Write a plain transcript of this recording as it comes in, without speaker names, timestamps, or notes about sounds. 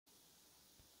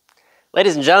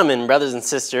Ladies and gentlemen, brothers and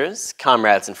sisters,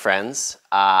 comrades and friends,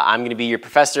 I'm going to be your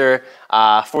professor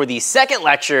for the second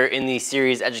lecture in the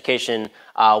series Education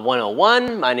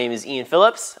 101. My name is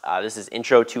Phillips. This is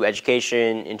Intro to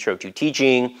Education, Intro to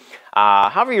Teaching,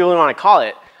 however you really want to call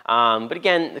it. But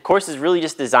again, the course is really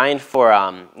just designed for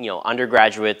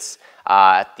undergraduates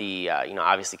at the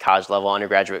obviously college level,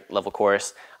 undergraduate level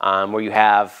course, where you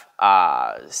have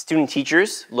student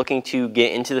teachers looking to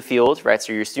get into the field, right?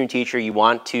 So you're a student teacher, you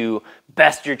want to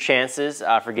best your chances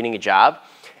for getting a job,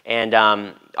 and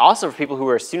also for people who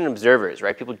are student observers,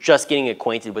 right? People just getting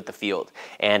acquainted with the field,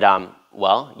 and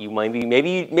well, you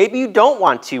maybe you don't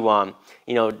want to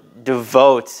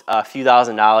devote a few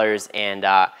 $1,000s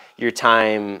and your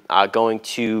time going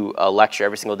to a lecture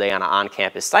every single day on an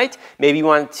on-campus site. Maybe you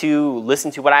want to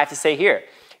listen to what I have to say here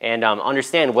and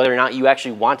understand whether or not you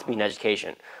actually want to be in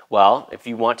education. Well, if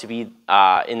you want to be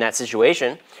in that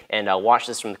situation and watch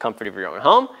this from the comfort of your own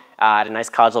home at a nice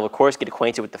college level course, get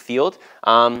acquainted with the field,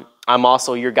 I'm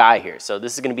also your guy here. So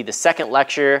this is going to be the second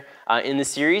lecture in the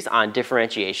series on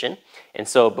differentiation. And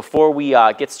so before we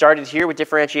get started here with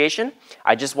differentiation,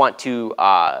 I just want to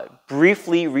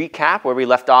briefly recap where we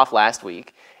left off last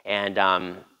week. And,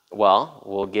 well,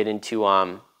 we'll get into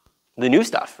the new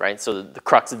stuff, right? So the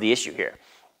crux of the issue here.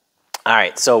 All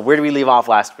right, so where did we leave off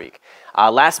last week?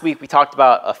 Last week we talked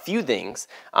about a few things,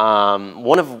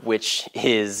 one of which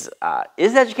is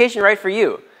education right for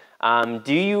you?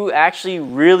 Do you actually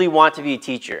really want to be a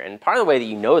teacher? And part of the way that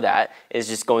you know that is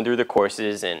just going through the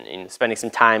courses and spending some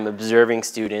time observing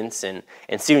students and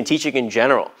student teaching in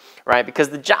general, right? Because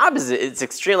the job it's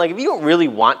extreme. Like if you don't really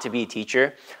want to be a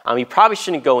teacher, you probably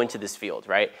shouldn't go into this field,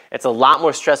 right? It's a lot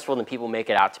more stressful than people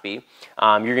make it out to be.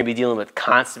 You're going to be dealing with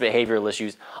constant behavioral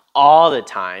issues all the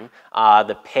time.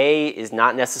 The pay is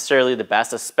not necessarily the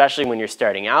best, especially when you're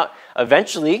starting out.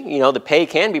 Eventually, the pay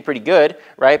can be pretty good,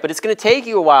 right? But it's going to take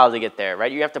you a while to get there,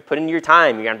 right? You have to put in your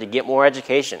time. You're going to have to get more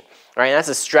education, right? And that's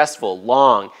a stressful,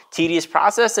 long, tedious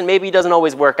process, and maybe it doesn't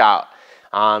always work out.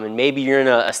 And maybe you're in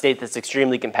a state that's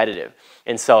extremely competitive.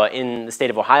 And so in the state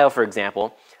of Ohio, for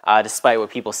example, despite what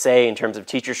people say in terms of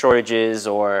teacher shortages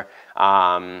or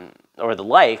the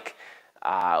like,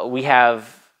 we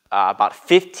have about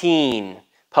 15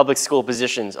 public school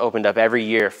positions opened up every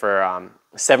year for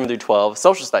 7 through 12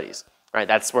 social studies, right?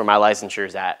 That's where my licensure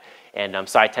is at. And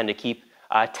so I tend to keep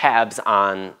tabs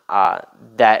on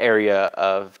that area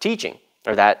of teaching,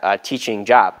 or that teaching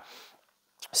job.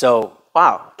 So,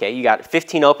 wow, okay, you got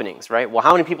 15 openings, right? Well,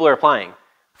 how many people are applying?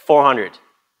 400,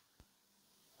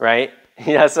 right?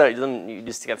 So you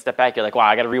just got to step back. You're like, wow,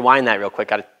 I got to rewind that real quick.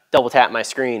 Got to double tap my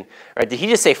screen, right? Did he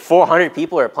just say 400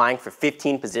 people are applying for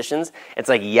 15 positions? It's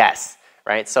like, yes,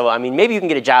 right? So, I mean, maybe you can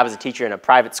get a job as a teacher in a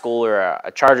private school or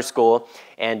a charter school,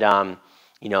 and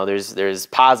there's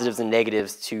positives and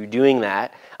negatives to doing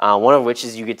that. One of which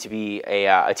is you get to be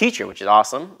a teacher, which is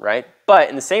awesome, right? But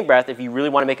in the same breath, if you really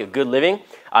want to make a good living,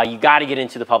 you got to get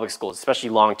into the public schools, especially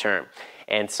long term.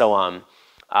 And so,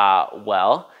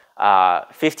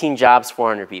 15 jobs,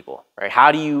 400 people, right?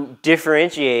 How do you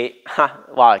differentiate?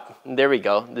 Wow, there we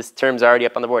go. This term's already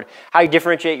up on the board. How do you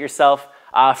differentiate yourself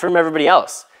from everybody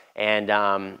else? And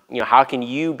how can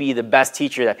you be the best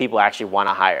teacher that people actually want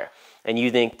to hire? And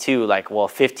you think too, like, well,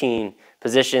 15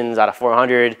 positions out of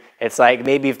 400, it's like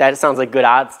maybe if that sounds like good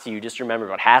odds to you, just remember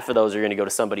about half of those are going to go to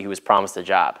somebody who was promised a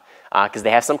job because they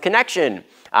have some connection.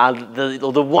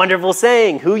 The wonderful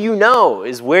saying, who you know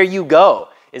is where you go,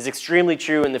 is extremely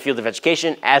true in the field of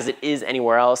education as it is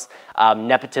anywhere else.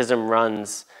 Nepotism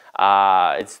runs,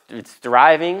 it's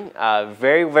thriving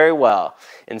very, very well.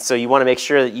 And so you want to make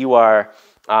sure that you are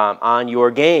on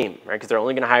your game, right? Because they're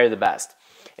only going to hire the best.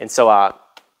 And so,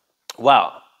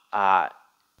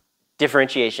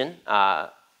 differentiation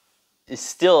is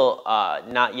still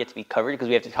not yet to be covered because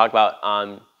we have to talk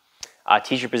about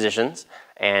teacher positions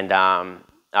and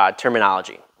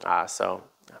terminology.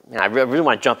 I really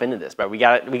want to jump into this, but we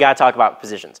got to talk about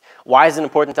positions. Why is it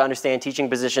important to understand teaching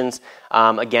positions?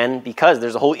 Again, because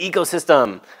there's a whole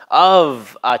ecosystem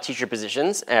of teacher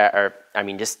positions,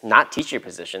 just not teacher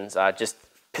positions, just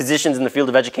positions in the field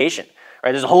of education.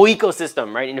 Right, there's a whole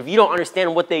ecosystem, right? And if you don't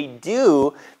understand what they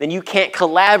do, then you can't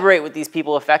collaborate with these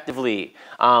people effectively.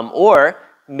 Or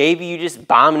maybe you just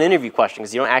bomb an interview question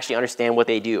because you don't actually understand what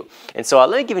they do. And so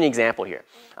let me give you an example here.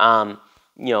 A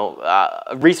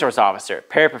resource officer,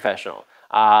 paraprofessional,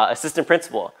 assistant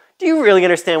principal. Do you really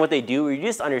understand what they do, or you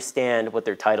just understand what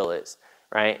their title is,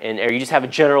 right? Or you just have a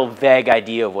general vague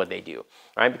idea of what they do,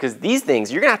 right? Because these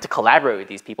things, you're going to have to collaborate with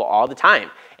these people all the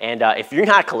time. And if you're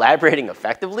not collaborating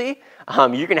effectively,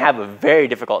 you're going to have a very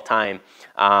difficult time,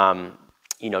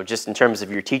 just in terms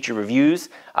of your teacher reviews,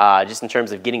 just in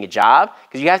terms of getting a job,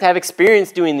 because you have to have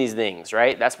experience doing these things,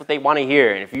 right? That's what they want to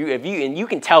hear. And and you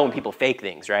can tell when people fake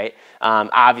things, right?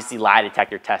 Obviously, lie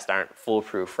detector tests aren't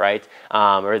foolproof, right?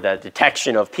 Or the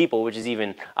detection of people, which is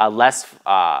even less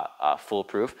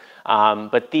foolproof.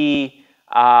 But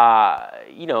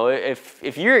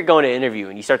if you're going to interview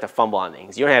and you start to fumble on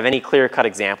things, you don't have any clear-cut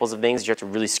examples of things, you have to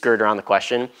really skirt around the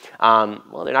question,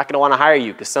 well, they're not going to want to hire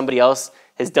you because somebody else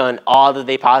has done all that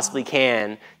they possibly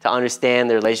can to understand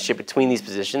the relationship between these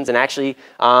positions and actually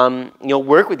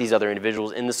work with these other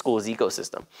individuals in the school's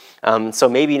ecosystem. So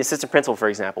maybe an assistant principal, for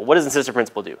example. What does an assistant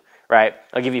principal do, right?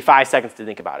 I'll give you 5 seconds to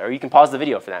think about it, or you can pause the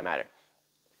video for that matter.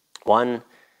 1,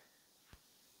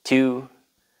 2,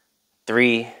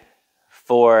 3,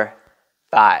 4,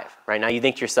 5, right? Now you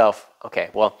think to yourself, okay,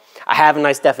 well, I have a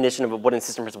nice definition of what an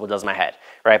assistant principal does in my head,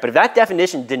 right? But if that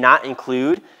definition did not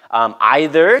include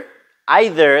either,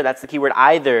 that's the key word,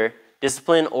 either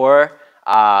discipline or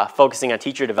focusing on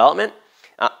teacher development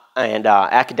and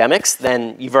academics,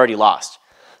 then you've already lost.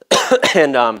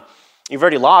 And you've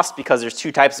already lost because there's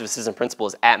 2 types of assistant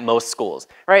principals at most schools,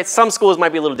 right? Some schools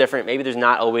might be a little different. Maybe there's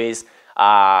not always,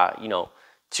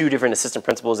 2 different assistant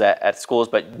principals at schools,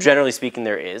 but generally speaking,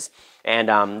 there is.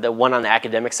 And the one on the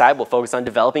academic side will focus on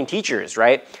developing teachers,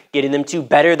 right? Getting them to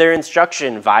better their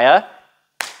instruction via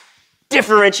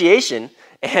differentiation.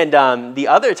 And the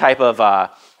other type of,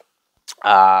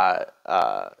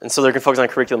 and so they're going to focus on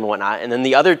curriculum and whatnot. And then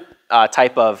the other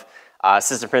type of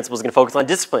assistant principal is going to focus on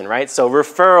discipline, right? So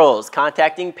referrals,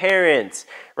 contacting parents,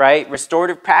 right?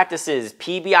 Restorative practices,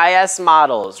 PBIS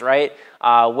models, right?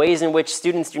 Ways in which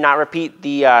students do not repeat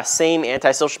the same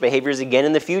antisocial behaviors again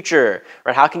in the future,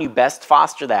 right? How can you best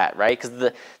foster that, right?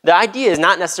 Because the idea is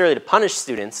not necessarily to punish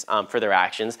students for their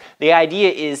actions. The idea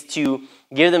is to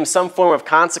give them some form of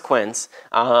consequence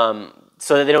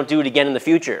so that they don't do it again in the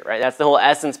future, right? That's the whole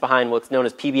essence behind what's known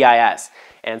as PBIS.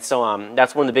 And so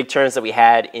that's one of the big terms that we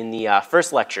had in the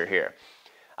first lecture here.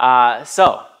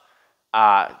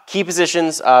 Key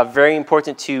positions, very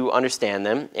important to understand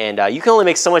them. And you can only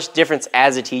make so much difference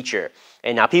as a teacher.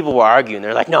 And now people will argue, and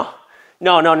they're like, no.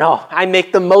 I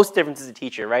make the most difference as a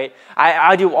teacher, right?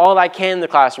 I do all I can in the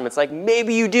classroom. It's like,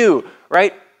 maybe you do,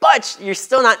 right? But you're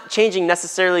still not changing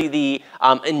necessarily the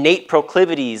innate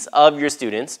proclivities of your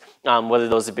students, whether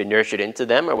those have been nurtured into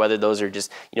them or whether those are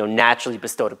just naturally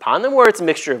bestowed upon them, or it's a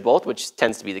mixture of both, which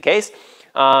tends to be the case.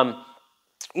 Are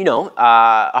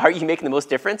you making the most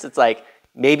difference? It's like,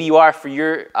 maybe you are for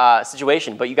your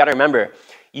situation, but you got to remember,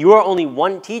 you are only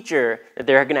one teacher that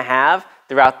they're going to have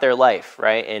throughout their life,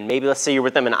 right? And maybe let's say you're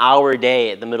with them an hour a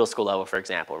day at the middle school level, for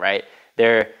example, right?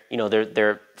 They're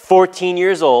 14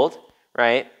 years old,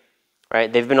 right?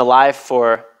 They've been alive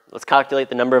for, let's calculate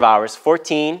the number of hours,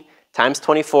 14 times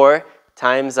 24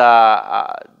 times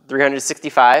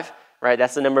 365, right?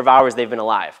 That's the number of hours they've been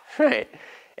alive, right?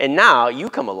 And now you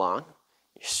come along,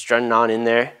 you're strutting on in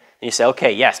there, and you say,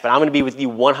 okay, yes, but I'm going to be with you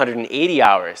 180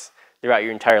 hours throughout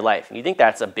your entire life. And you think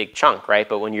that's a big chunk, right?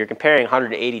 But when you're comparing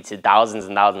 180 to thousands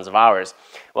and thousands of hours,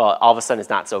 well, all of a sudden it's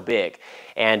not so big.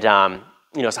 And,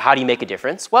 so how do you make a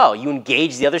difference? Well, you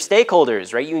engage the other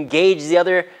stakeholders, right? You engage the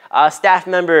other staff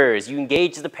members, you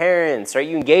engage the parents, right?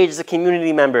 You engage the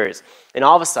community members. And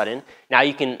all of a sudden, now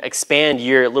you can expand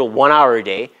your little 1 hour a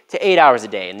day to 8 hours a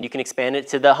day. And you can expand it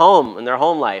to the home and their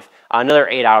home life, another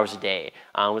 8 hours a day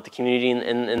with the community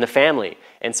and the family.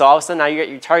 And so all of a sudden now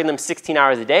you're targeting them 16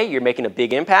 hours a day. You're making a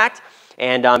big impact.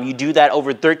 And you do that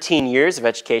over 13 years of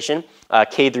education,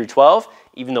 K through 12,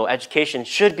 even though education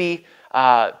should be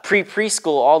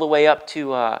preschool all the way up to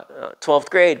 12th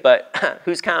grade, but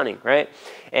who's counting, right?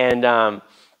 And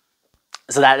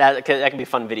so that can be a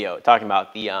fun video talking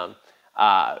about the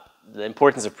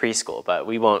importance of preschool, but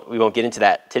we won't get into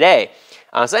that today.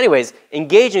 So anyways,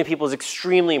 engaging with people is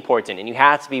extremely important, and you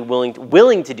have to be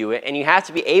willing to do it, and you have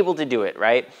to be able to do it,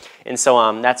 right? And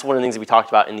so that's one of the things that we talked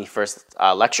about in the first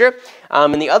lecture.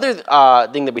 And the other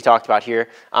thing that we talked about here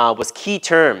was key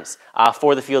terms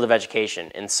for the field of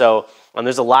education. And so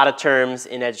there's a lot of terms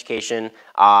in education,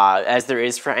 as there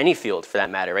is for any field for that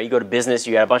matter, right? You go to business,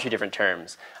 you got a bunch of different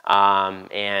terms.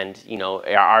 And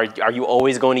are you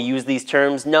always going to use these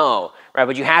terms? No, right?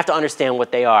 But you have to understand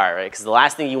what they are, right? Because the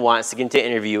last thing you want is to get into an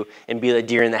interview and be the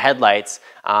deer in the headlights,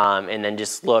 and then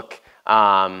just look,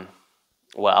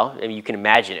 well, I mean, you can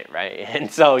imagine it, right?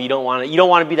 And so you don't want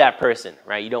to be that person,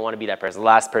 right? You don't want to be that person, the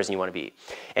last person you want to be,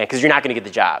 and because you're not going to get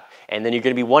the job, and then you're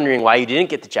going to be wondering why you didn't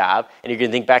get the job, and you're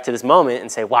going to think back to this moment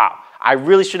and say, wow, I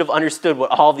really should have understood what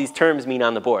all these terms mean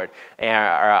on the board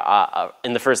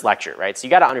in the first lecture, right? So you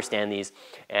got to understand these,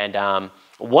 and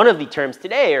One of the terms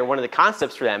today, or one of the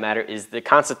concepts for that matter, is the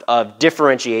concept of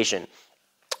differentiation.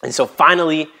 And so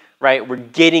finally, right, we're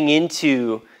getting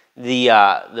into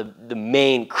the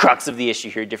main crux of the issue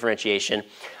here, differentiation.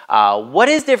 What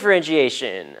is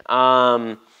differentiation?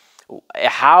 How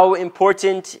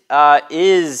important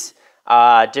is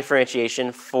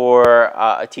differentiation for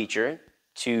a teacher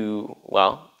to,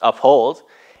 well, uphold?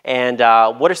 And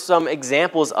what are some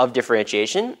examples of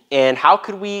differentiation? And how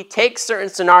could we take certain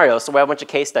scenarios? So we have a bunch of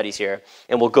case studies here,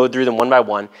 and we'll go through them one by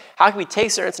one. How can we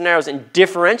take certain scenarios and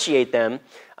differentiate them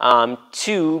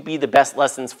to be the best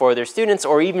lessons for their students,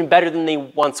 or even better than they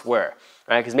once were,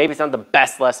 right? Because maybe it's not the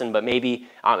best lesson, but maybe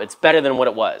it's better than what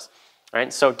it was,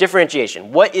 right? So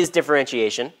differentiation. What is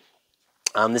differentiation?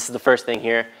 This is the first thing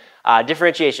here.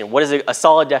 Differentiation. What is a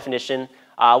solid definition?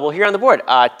 Well, here on the board,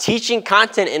 teaching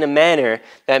content in a manner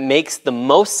that makes the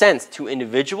most sense to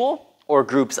individual or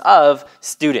groups of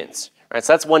students. Right,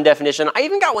 so that's one definition. I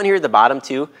even got one here at the bottom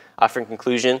too, for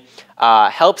conclusion.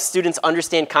 Helps students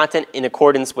understand content in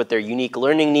accordance with their unique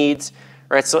learning needs.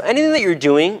 Right, so anything that you're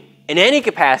doing in any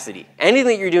capacity,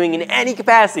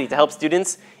 to help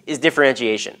students is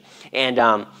differentiation.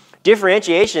 And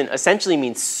differentiation essentially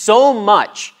means so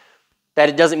much that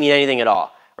it doesn't mean anything at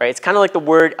all. Right, it's kind of like the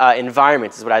word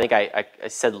environment is what I think I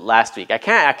said last week. I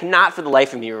cannot for the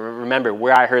life of me remember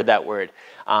where I heard that word.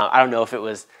 I don't know if it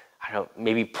was,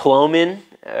 maybe Plomin,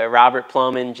 Robert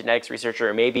Plomin, genetics researcher,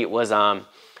 or maybe it was, I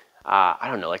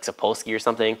don't know, like Sapolsky or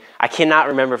something. I cannot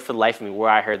remember for the life of me where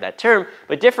I heard that term,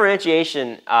 but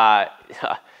differentiation,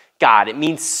 God, it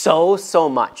means so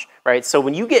much, right? So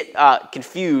when you get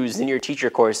confused in your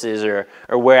teacher courses or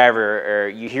wherever, or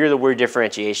you hear the word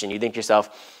differentiation, you think to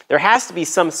yourself, there has to be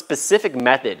some specific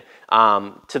method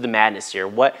to the madness here.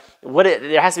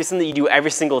 There has to be something you do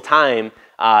every single time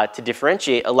to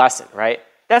differentiate a lesson, right?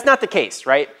 That's not the case,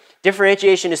 right?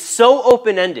 Differentiation is so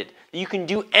open-ended that you can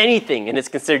do anything and it's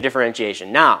considered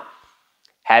differentiation. Now,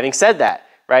 having said that,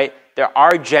 right, there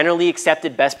are generally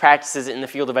accepted best practices in the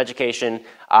field of education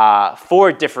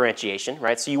for differentiation,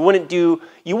 right? So you wouldn't do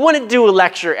a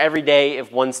lecture every day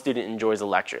if one student enjoys a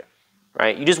lecture,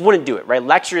 right? You just wouldn't do it, right?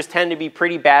 Lectures tend to be a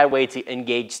pretty bad way to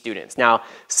engage students. Now,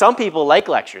 some people like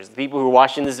lectures. The people who are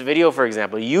watching this video, for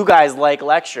example, you guys like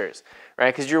lectures,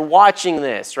 right? Because you're watching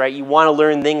this, right? You want to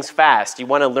learn things fast. You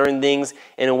want to learn things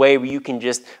in a way where you can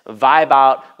just vibe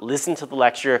out, listen to the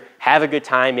lecture, have a good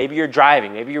time. Maybe you're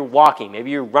driving, maybe you're walking, maybe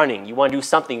you're running. You want to do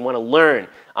something, you want to learn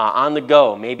on the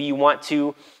go. Maybe you want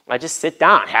to just sit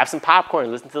down, have some popcorn,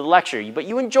 listen to the lecture. But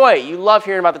you enjoy it. You love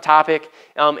hearing about the topic.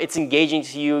 It's engaging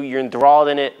to you. You're enthralled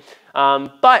in it.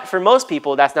 But for most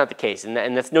people, that's not the case, and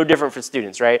that's no different for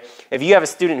students, right? If you have a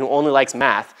student who only likes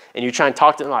math and you're trying to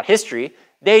talk to them about history,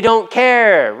 they don't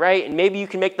care, right? And maybe you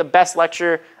can make the best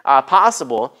lecture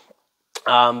possible,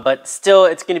 but still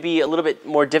it's going to be a little bit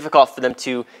more difficult for them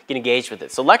to get engaged with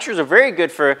it. So lectures are very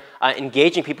good for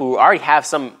engaging people who already have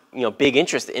some big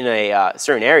interest in a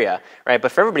certain area, right?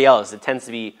 But for everybody else, it tends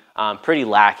to be pretty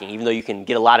lacking, even though you can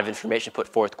get a lot of information put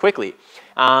forth quickly.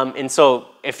 And so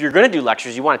if you're going to do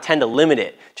lectures, you want to tend to limit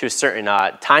it to a certain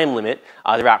time limit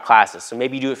throughout classes. So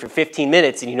maybe you do it for 15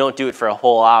 minutes and you don't do it for a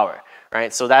whole hour.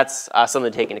 Right, so that's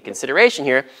something to take into consideration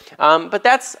here. But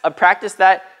that's a practice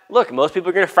that, look, most people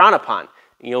are going to frown upon,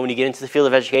 when you get into the field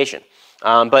of education.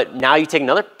 But now you take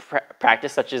another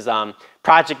practice, such as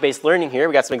project-based learning here.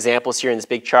 We got some examples here in this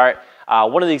big chart.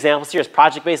 One of the examples here is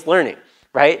project-based learning,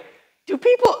 right? Do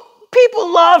people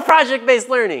love project-based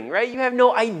learning, right? You have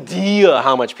no idea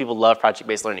how much people love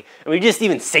project-based learning. And we just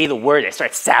even say the word, they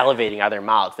start salivating out of their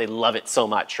mouths. They love it so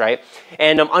much, right?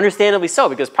 And understandably so,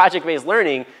 because project-based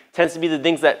learning tends to be the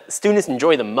things that students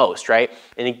enjoy the most, right?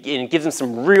 And it gives them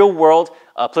some real-world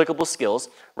applicable skills,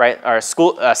 right? Or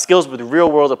skills with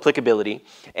real-world applicability.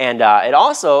 And it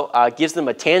also gives them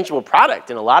a tangible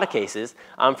product in a lot of cases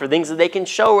for things that they can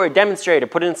show or demonstrate or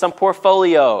put in some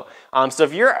portfolio. So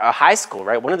if you're a high school,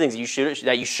 right, one of the things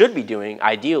that you should be doing,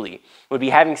 ideally, would be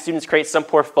having students create some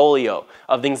portfolio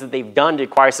of things that they've done to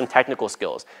acquire some technical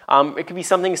skills. It could be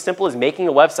something as simple as making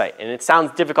a website. And it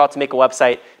sounds difficult to make a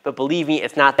website, but believe me,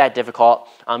 it's not that difficult.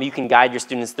 You can guide your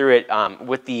students through it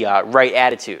with the right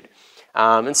attitude.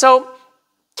 And so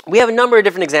we have a number of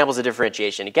different examples of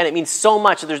differentiation. Again, it means so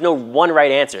much that there's no one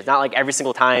right answer. It's not like every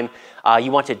single time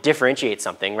you want to differentiate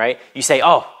something, right? You say,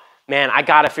 oh, man, I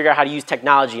got to figure out how to use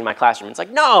technology in my classroom. It's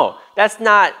like, no, that's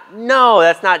not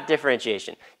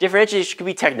differentiation. Differentiation could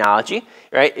be technology,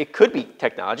 right? It could be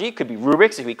technology. It could be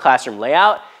rubrics. It could be classroom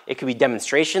layout. It could be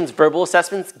demonstrations, verbal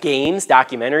assessments, games,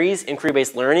 documentaries,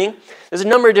 inquiry-based learning. There's a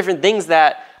number of different things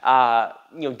that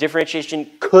differentiation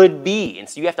could be. And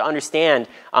so you have to understand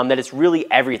that it's really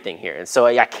everything here. And so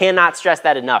I cannot stress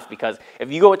that enough, because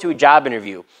if you go into a job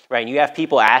interview, right, and you have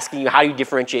people asking you how you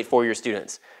differentiate for your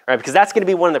students, right, because that's going to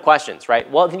be one of the questions, right?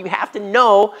 Well, then you have to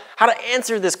know how to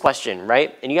answer this question,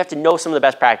 right? And you have to know some of the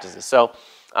best practices. So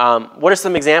what are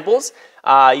some examples?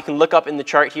 You can look up in the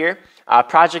chart here,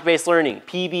 project-based learning,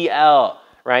 PBL,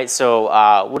 right?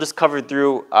 So we'll just cover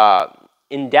through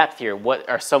in depth here. What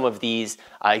are some of these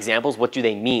examples? What do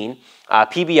they mean?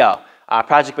 PBL,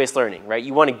 project-based learning, right?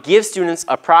 You want to give students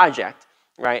a project,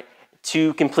 right,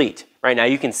 to complete. Right now,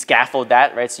 you can scaffold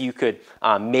that, right? So you could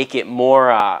make it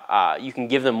more. You can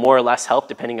give them more or less help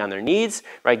depending on their needs,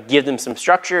 right? Give them some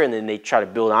structure, and then they try to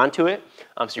build onto it.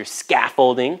 So you're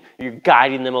scaffolding, you're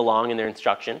guiding them along in their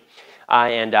instruction,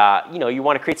 you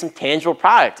want to create some tangible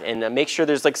product and make sure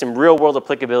there's like some real-world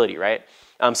applicability, right?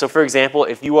 So for example,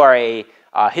 if you are a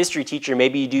history teacher,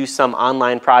 maybe you do some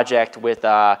online project with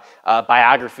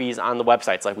biographies on the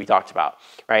websites like we talked about,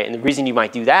 right? And the reason you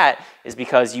might do that is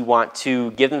because you want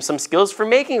to give them some skills for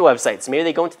making a website. So maybe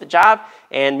they go into the job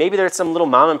and maybe they're at some little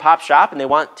mom and pop shop and they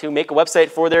want to make a website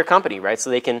for their company, right? So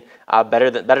they can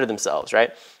better themselves,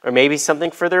 right? Or maybe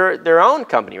something for their own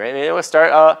company, right? Maybe they want to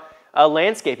start a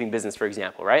landscaping business, for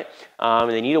example, right?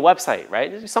 And they need a website,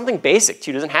 right? Something basic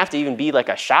too. It doesn't have to even be like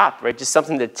a shop, right? Just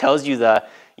something that tells you the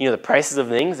prices of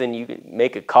things, and you can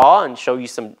make a call and show you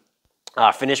some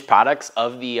finished products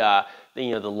of the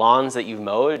lawns that you've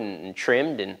mowed and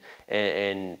trimmed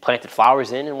and planted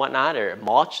flowers in and whatnot, or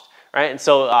mulched, right? And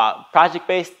so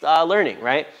project-based learning,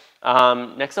 right?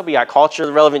 Next up, we got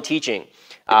culturally relevant teaching,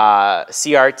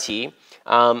 CRT.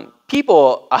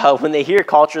 People, when they hear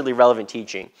culturally relevant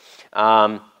teaching,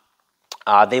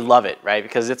 they love it, right?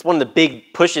 Because it's one of the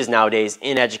big pushes nowadays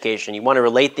in education. You want to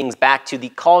relate things back to the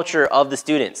culture of the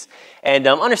students. And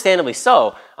understandably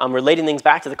so, relating things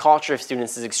back to the culture of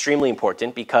students is extremely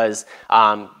important, because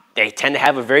they tend to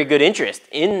have a very good interest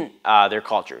in their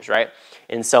cultures, right?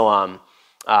 And so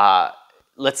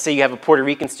let's say you have a Puerto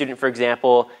Rican student, for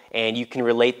example, and you can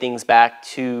relate things back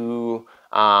to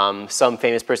some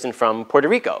famous person from Puerto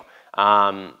Rico.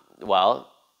 Well,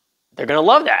 they're going to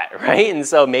love that, right? And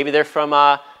so maybe they're from,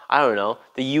 I don't know,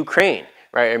 the Ukraine,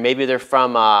 right? Or maybe they're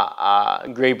from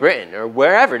Great Britain or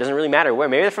wherever. It doesn't really matter where.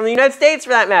 Maybe they're from the United States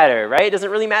for that matter, right? It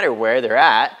doesn't really matter where they're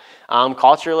at.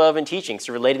 Culture, love, and teaching.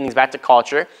 So relating things back to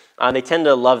culture, they tend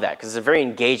to love that because it's a very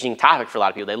engaging topic for a lot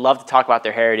of people. They love to talk about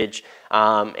their heritage.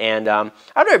 I've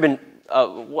never been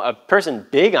a person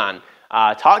big on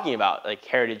talking about like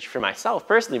heritage for myself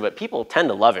personally, but people tend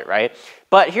to love it, right?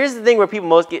 But here's the thing where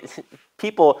people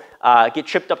get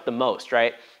tripped up the most,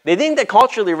 right? They think that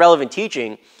culturally relevant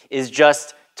teaching is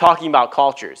just talking about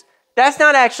cultures. That's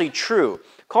not actually true.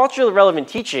 Culturally relevant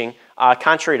teaching,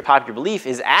 contrary to popular belief,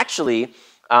 is actually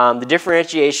the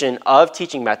differentiation of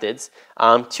teaching methods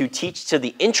to teach to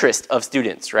the interest of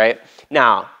students, right?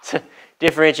 Now,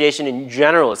 differentiation in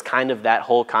general is kind of that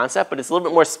whole concept, but it's a little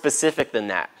bit more specific than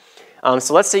that.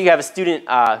 So let's say you have a student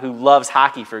who loves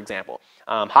hockey, for example.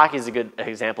 Hockey is a good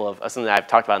example of something that I've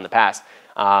talked about in the past.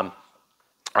 All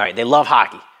right, they love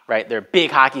hockey, right? They're a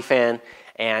big hockey fan,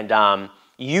 and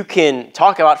you can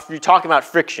talk about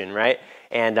friction, right?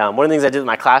 And one of the things I did in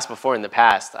my class before in the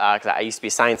past, because I used to be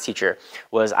a science teacher,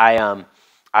 was I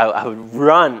would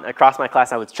run across my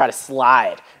class. I would try to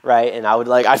slide, right? And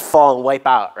I'd fall and wipe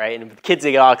out, right? And the kids,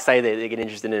 they get all excited, they get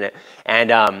interested in it.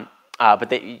 And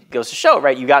but it goes to show,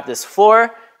 right? You got this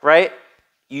floor, right?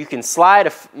 You can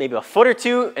slide maybe a foot or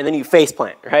two, and then you face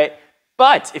plant, right?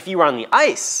 But if you were on the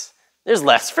ice, there's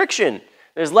less friction.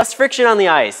 There's less friction on the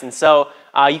ice, and so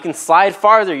you can slide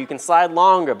farther, you can slide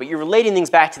longer, but you're relating things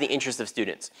back to the interest of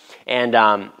students. And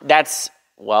that's,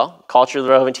 well, culturally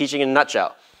relevant teaching in a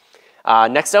nutshell.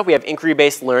 Next up, we have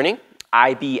inquiry-based learning,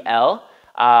 IBL.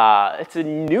 It's a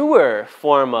newer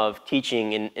form of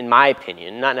teaching, in my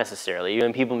opinion, not necessarily.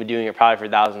 Even people have been doing it probably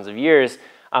for thousands of years.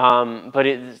 But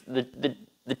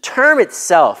the term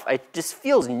itself, it just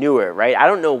feels newer, right? I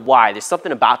don't know why. There's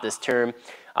something about this term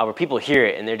where people hear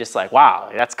it and they're just like, wow,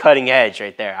 that's cutting edge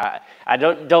right there. I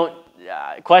don't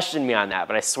question me on that,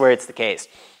 but I swear it's the case.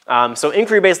 So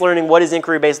inquiry-based learning, what is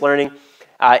inquiry-based learning?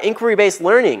 Inquiry-based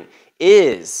learning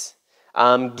is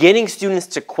getting students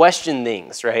to question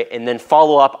things, right, and then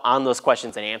follow up on those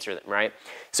questions and answer them, right?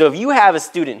 So if you have a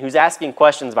student who's asking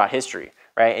questions about history,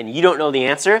 right, and you don't know the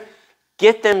answer,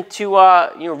 get them to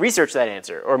research that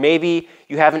answer. Or maybe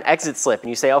you have an exit slip and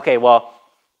you say, okay, well,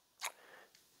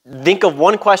 think of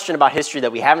one question about history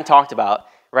that we haven't talked about,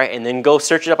 right, and then go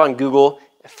search it up on Google,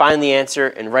 find the answer,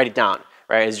 and write it down,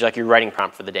 right? It's like your writing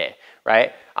prompt for the day,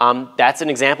 right? That's an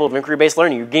example of inquiry-based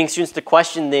learning. You're getting students to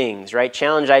question things, right?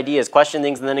 Challenge ideas, question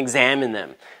things, and then examine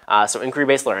them. So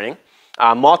inquiry-based learning.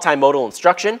 Multimodal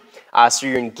instruction. So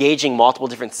you're engaging multiple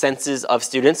different senses of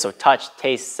students. So touch,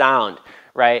 taste, sound,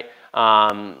 right?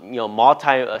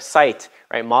 Multi-sight,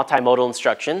 right? Multimodal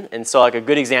instruction. And so like a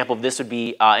good example of this would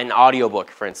be an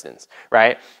audiobook, for instance,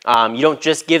 right? You don't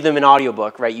just give them an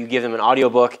audiobook, right? You give them an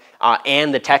audiobook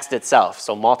and the text itself.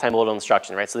 So multimodal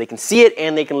instruction, right? So they can see it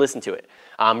and they can listen to it.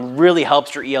 Really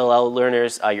helps your ELL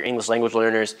learners, your English language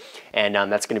learners, and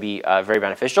that's going to be very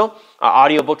beneficial.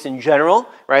 Audiobooks in general,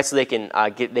 right? So they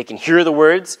can hear the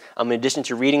words in addition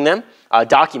to reading them.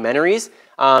 Documentaries.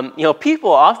 People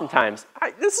oftentimes,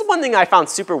 this is one thing I found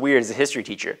super weird as a history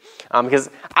teacher, because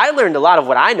I learned a lot of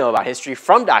what I know about history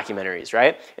from documentaries,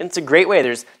 right? And it's a great way.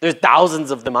 There's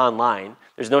thousands of them online.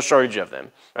 There's no shortage of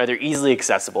them, right? They're easily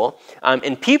accessible,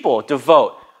 and people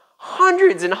devote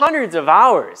hundreds and hundreds of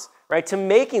hours, right, to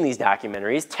making these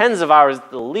documentaries, tens of hours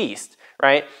at the least,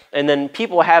 right? And then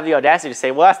people have the audacity to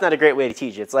say, well, that's not a great way to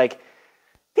teach. It's like,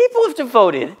 people have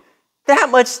devoted that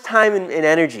much time and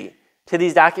energy to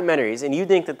these documentaries, and you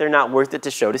think that they're not worth it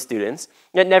to show to students.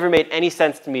 That never made any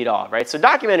sense to me at all, right? So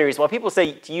documentaries, while people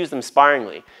say to use them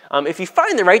sparingly, if you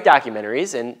find the right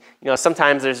documentaries, and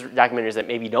sometimes there's documentaries that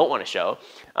maybe you don't want to show,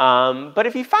 but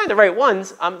if you find the right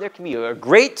ones, there can be a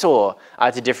great tool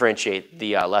to differentiate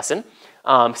the lesson.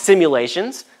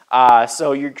 Simulations,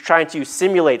 so you're trying to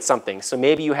simulate something. So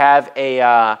maybe you have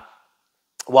a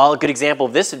good example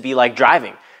of this would be like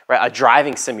driving, right? A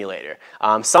driving simulator.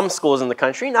 Some schools in the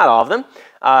country, not all of them,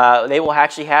 they will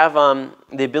actually have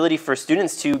the ability for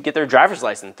students to get their driver's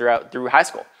license through high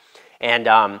school.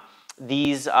 And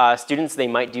these students, they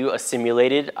might do a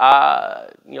simulated,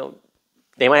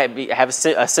 they might have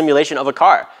a simulation of a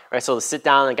car, right? So they sit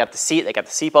down, they got the seat, they got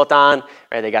the seatbelt on,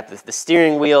 right? They got the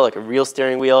steering wheel, like a real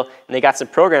steering wheel, and they got some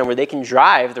program where they can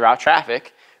drive throughout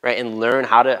traffic, right? And learn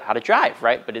how to drive,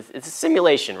 right? But it's a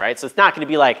simulation, right? So it's not going to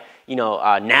be like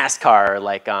NASCAR, or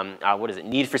like what is it,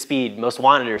 Need for Speed, Most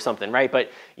Wanted, or something, right?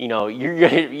 But you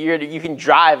can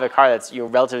drive a car that's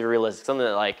relatively realistic, something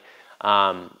that like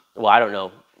I don't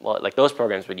know, like those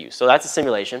programs would use. So that's a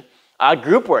simulation.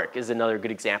 Group work is another good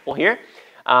example here.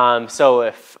 So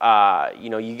if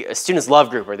students love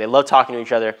group work, they love talking to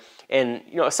each other, and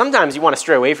sometimes you want to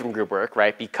stray away from group work,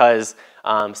 right? Because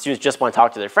students just want to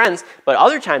talk to their friends. But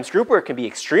other times, group work can be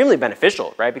extremely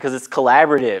beneficial, right? Because it's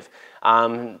collaborative.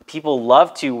 People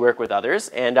love to work with others,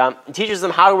 and it teaches them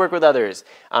how to work with others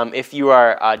if you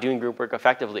are doing group work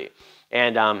effectively.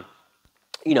 And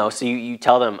so you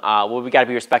tell them, well, we got to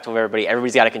be respectful of everybody.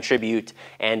 Everybody's got to contribute.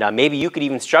 And maybe you could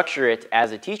even structure it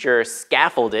as a teacher,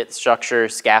 scaffold it, structure,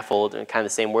 scaffold, and kind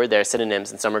of the same word there,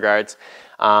 synonyms in some regards,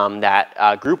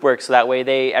 that group work so that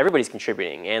way everybody's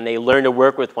contributing and they learn to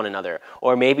work with one another.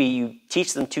 Or maybe you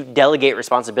teach them to delegate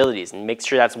responsibilities and make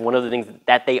sure that's one of the things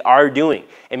that they are doing.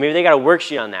 And maybe they got a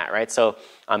worksheet on that, right? So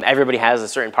everybody has a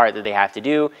certain part that they have to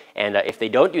do. And if they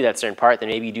don't do that certain part, then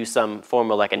maybe you do some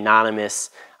form of like anonymous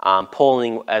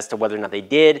polling as to whether or not they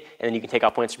did, and then you can take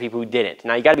out points for people who didn't.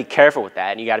 Now you got to be careful with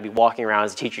that, and you got to be walking around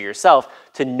as a teacher yourself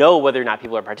to know whether or not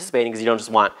people are participating, because you don't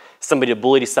just want somebody to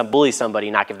bully somebody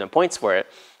and not give them points for it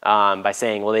by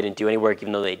saying, well, they didn't do any work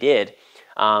even though they did.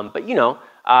 But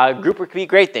group work can be a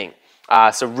great thing.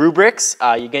 So rubrics,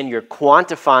 again, you're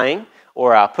quantifying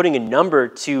or putting a number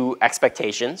to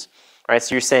expectations, right?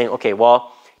 So you're saying, okay,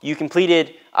 well, you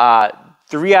completed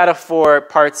 3 out of 4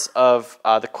 parts of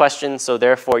the question, so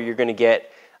therefore you're going to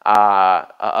get,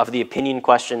 of the opinion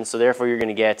question, so therefore you're going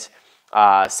to get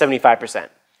 75%,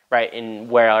 right? And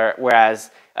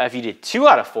whereas if you did 2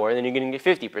 out of 4, then you're going to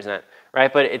get 50%,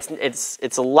 right? But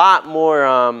it's a lot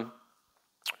more,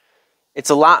 it's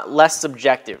a lot less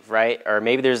subjective, right? Or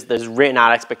maybe there's written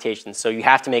out expectations, so you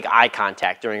have to make eye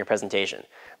contact during your presentation,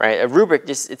 right? A rubric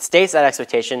it states that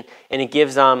expectation, and it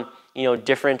gives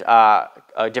different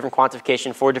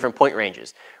quantification for different point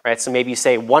ranges, right? So maybe you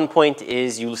say 1 point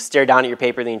is you stare down at your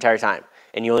paper the entire time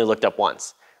and you only looked up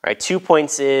once, right? 2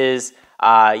 points is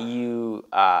you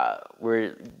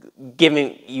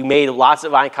made lots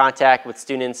of eye contact with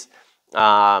students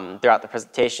throughout the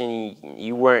presentation.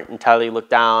 You weren't entirely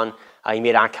looked down. You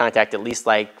made eye contact at least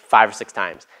like 5 or 6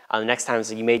 times. The next time,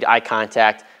 so you made eye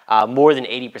contact more than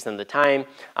 80% of the time.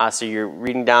 So you're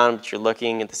reading down, but you're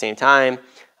looking at the same time.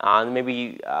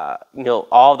 Maybe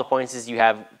all the points is you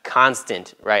have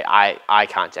constant, right, eye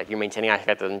contact. You're maintaining eye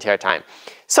contact the entire time.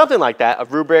 Something like that, a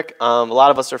rubric. A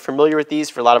lot of us are familiar with these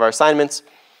for a lot of our assignments.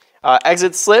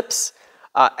 Exit slips.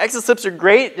 Exit slips are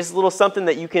great. Just a little something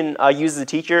that you can use as a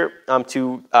teacher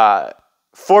to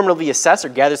formatively assess or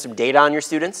gather some data on your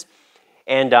students.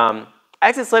 And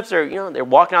Exit slips are, they're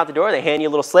walking out the door, they hand you a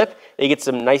little slip, they get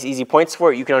some nice easy points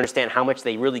for it. You can understand how much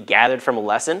they really gathered from a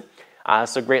lesson.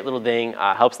 So great little thing,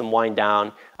 helps them wind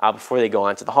down before they go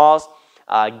on to the halls.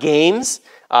 Games,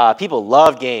 people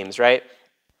love games, right?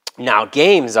 Now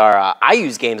games are, I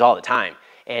use games all the time.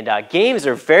 And games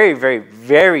are very, very,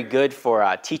 very good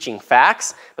for teaching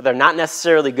facts, but they're not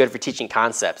necessarily good for teaching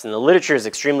concepts. And the literature is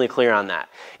extremely clear on that.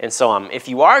 And so if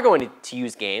you are going to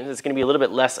use games, it's going to be a little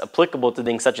bit less applicable to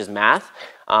things such as math,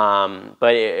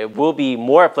 but it will be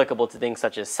more applicable to things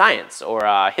such as science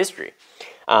or history.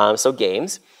 So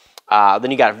games.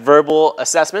 Then you got verbal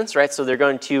assessments, right? So they're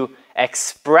going to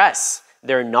express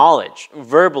their knowledge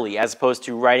verbally as opposed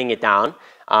to writing it down.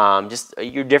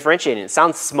 You're differentiating. It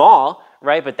sounds small,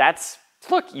 right? But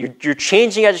look, you're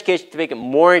changing education to make it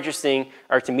more interesting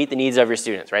or to meet the needs of your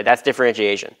students, right? That's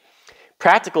differentiation.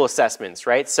 Practical assessments,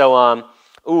 right? So,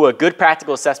 a good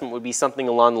practical assessment would be something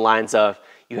along the lines of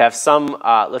you have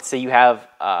let's say you have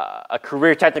a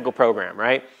career technical program,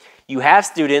 right? You have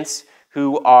students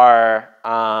who are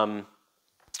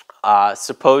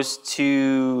supposed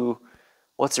to,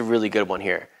 what's a really good one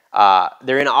here?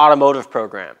 They're in an automotive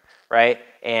program, right?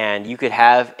 And you could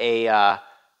have an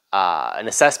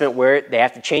assessment where they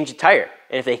have to change a tire.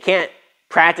 And if they can't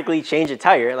practically change a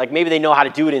tire, like maybe they know how to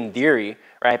do it in theory,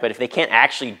 right? But if they can't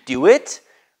actually do it,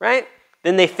 right?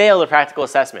 Then they fail the practical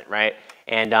assessment, right?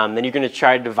 And then you're going to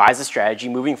try to devise a strategy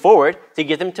moving forward to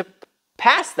get them to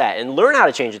pass that and learn how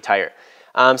to change a tire.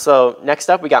 So next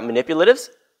up, we got manipulatives.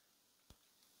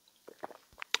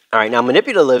 All right, now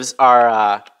manipulatives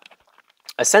are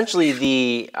essentially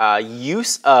the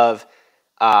use of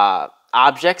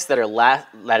objects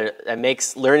that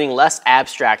makes learning less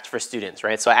abstract for students,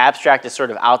 right? So abstract is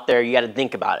sort of out there. You got to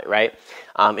think about it, right?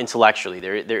 Intellectually,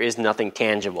 there is nothing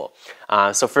tangible.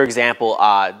 So for example,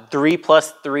 3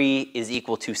 plus 3 is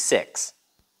equal to 6.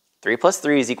 3 plus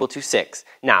 3 is equal to 6.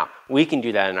 Now, we can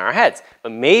do that in our heads,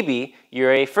 but maybe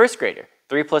you're a first grader.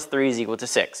 3 plus 3 is equal to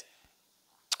 6,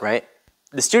 right?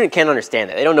 The student can't understand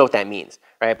that. They don't know what that means,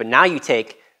 right? But now you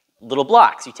take little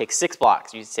blocks. You take 6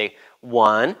 blocks. You say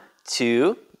 1,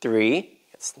 2, 3.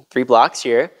 It's 3 blocks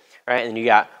here, right? And then you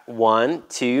got 1,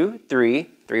 2, 3,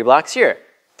 3 blocks here.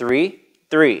 3,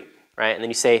 3, right? And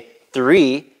then you say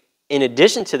 3 in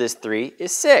addition to this 3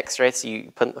 is 6, right? So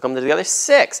you put them together,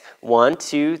 6. 1,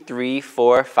 2, 3,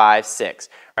 4, 5, 6,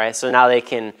 right? So now they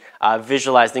can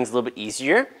visualize things a little bit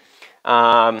easier.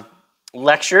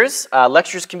 Lectures.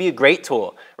 Lectures can be a great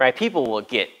tool, right? People will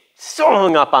get so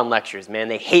hung up on lectures, man.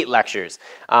 They hate lectures.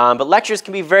 But lectures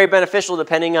can be very beneficial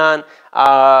depending on,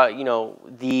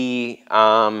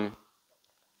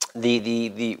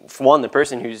 the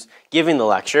person who's giving the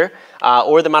lecture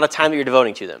or the amount of time that you're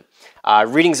devoting to them.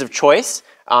 Readings of choice.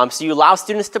 So you allow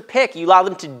students to pick. You allow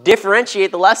them to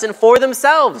differentiate the lesson for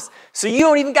themselves. So you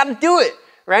don't even got to do it,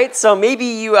 right? So maybe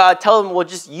you tell them, well,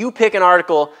 just you pick an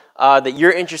article that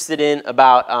you're interested in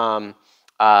about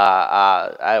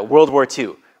World War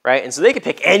II, right? And so they could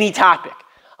pick any topic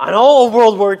on all of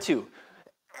World War II.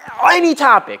 Any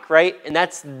topic, right? And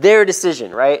that's their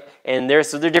decision, right? And they're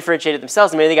differentiated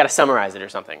themselves, and maybe they got to summarize it or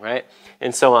something, right?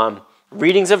 And so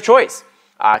readings of choice,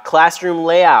 classroom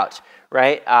layout,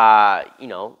 right? How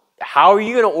are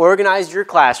you going to organize your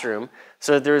classroom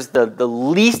so that there's the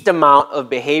least amount of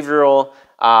behavioral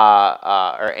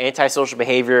or antisocial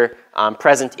behavior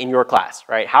present in your class,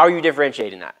 right? How are you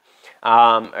differentiating that?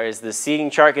 Is the seating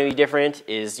chart going to be different?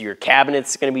 Is your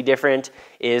cabinets going to be different?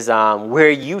 Is where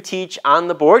you teach on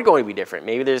the board going to be different?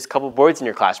 Maybe there's a couple boards in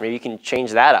your class. Maybe you can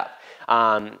change that up.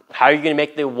 How are you going to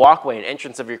make the walkway and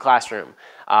entrance of your classroom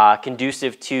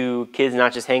conducive to kids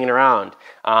not just hanging around?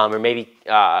 Or maybe,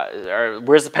 or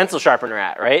where's the pencil sharpener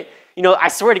at, right? I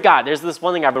swear to God, there's this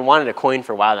one thing I've been wanting to coin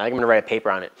for a while, and I think I'm going to write a paper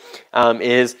on it,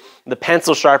 is the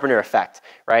pencil sharpener effect,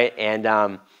 right? And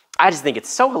I just think it's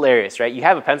so hilarious, right? You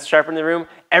have a pencil sharpener in the room,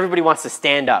 everybody wants to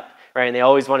stand up, right? And they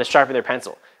always want to sharpen their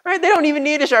pencil, right? They don't even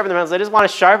need to sharpen their pencil. They just want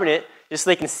to sharpen it just so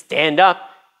they can stand up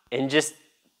and just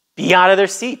be out of their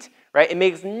seat, right? It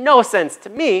makes no sense to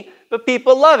me, but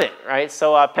people love it, right?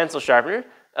 So pencil sharpener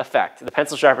effect, the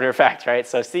pencil sharpener effect, right?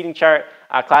 So seating chart,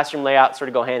 classroom layout sort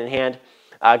of go hand in hand.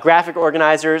 Graphic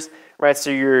organizers, right?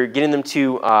 So you're getting them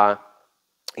to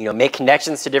make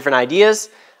connections to different ideas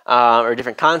or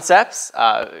different concepts.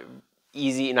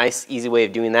 Nice, easy way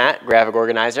of doing that, graphic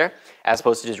organizer, as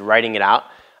opposed to just writing it out.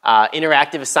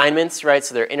 Interactive assignments, right?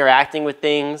 So they're interacting with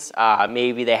things.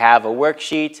 Maybe they have a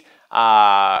worksheet,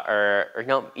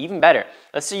 or even better.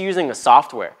 Let's say you're using a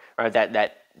software, right?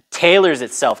 That tailors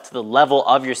itself to the level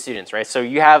of your students, right? So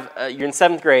you're in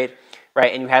 7th grade,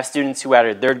 right? And you have students who are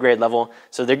at a 3rd grade level,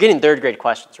 so they're getting 3rd grade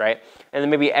questions, right? And then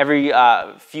maybe every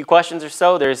few questions or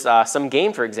so, there's some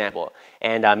game, for example.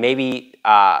 And maybe,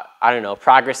 I don't know,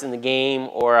 progress in the game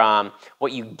or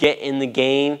what you get in the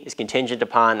game is contingent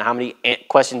upon how many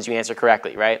questions you answer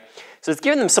correctly, right? So it's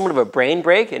giving them somewhat of a brain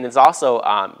break, and it's also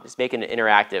just making it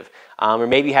interactive. Or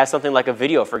maybe you have something like a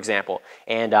video, for example,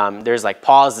 and there's like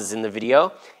pauses in the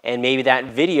video, and maybe that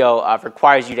video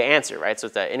requires you to answer, right? So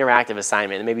it's an interactive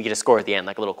assignment, and maybe you get a score at the end,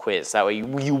 like a little quiz. That way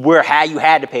you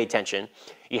had to pay attention.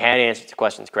 You had to answer the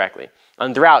questions correctly.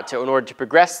 And throughout, in order to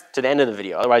progress to the end of the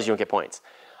video, otherwise you don't get points.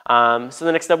 So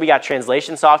the next up, we got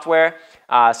translation software.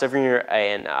 So if you're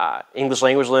an English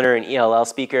language learner, an ELL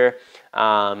speaker,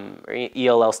 or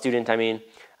ELL student, I mean,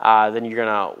 then you're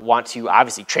gonna want to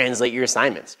obviously translate your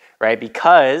assignments, right?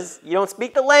 Because you don't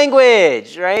speak the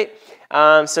language, right?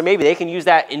 So maybe they can use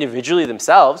that individually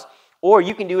themselves, or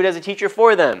you can do it as a teacher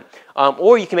for them,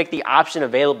 or you can make the option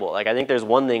available. Like I think there's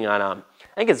one thing on,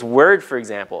 I think it's Word, for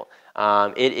example.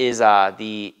 It is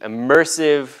the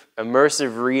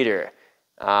immersive reader.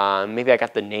 Maybe I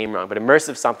got the name wrong, but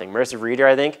immersive reader,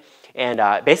 I think,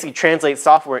 and basically translates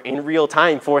software in real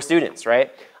time for students,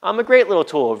 right? A great little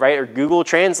tool, right? Or Google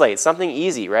Translate, something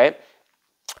easy, right?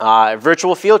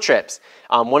 Virtual field trips.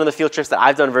 One of the field trips that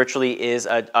I've done virtually is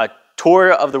a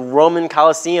tour of the Roman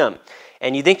Colosseum.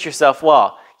 And you think to yourself,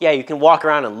 well, yeah, you can walk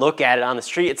around and look at it on the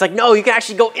street. It's like, no, you can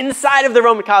actually go inside of the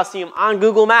Roman Colosseum on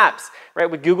Google Maps, right,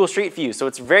 with Google Street View. So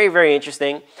it's very, very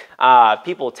interesting.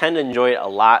 People tend to enjoy it a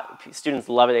lot. Students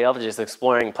love it. They love just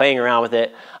exploring, playing around with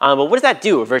it. But what does that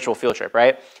do, a virtual field trip,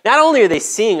 right? Not only are they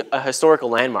seeing a historical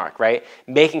landmark, right,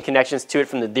 making connections to it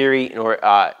from the theory or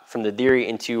from the theory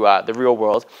into the real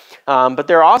world, but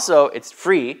they're also, it's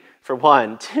free. For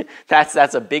one, that's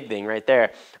a big thing right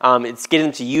there. It's getting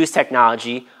them to use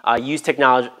technology,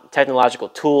 technological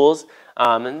tools,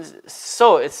 and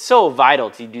so it's so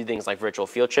vital to do things like virtual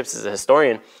field trips as a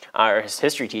historian or a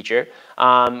history teacher,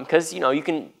 because you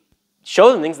can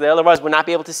show them things they otherwise would not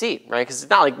be able to see, right? Because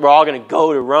it's not like we're all going to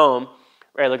go to Rome,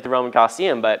 right? Look at the Roman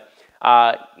Colosseum, but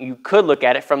you could look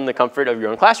at it from the comfort of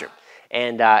your own classroom,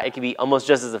 and it can be almost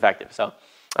just as effective. So,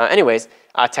 anyways,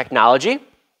 technology.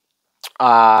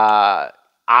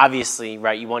 Obviously,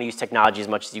 right, you want to use technology as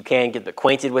much as you can, get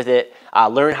acquainted with it.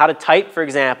 Learn how to type, for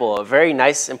example, a very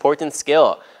nice, important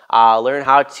skill. Learn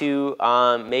how to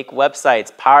make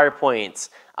websites, PowerPoints,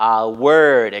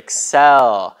 Word,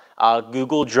 Excel,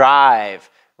 Google Drive,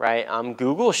 right?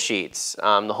 Google Sheets,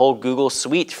 the whole Google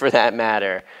suite for that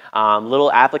matter.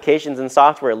 Little applications and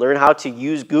software. Learn how to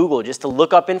use Google just to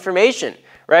look up information.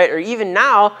 Right? Or even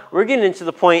now, we're getting into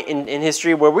the point in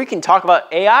history where we can talk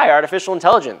about AI, artificial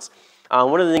intelligence.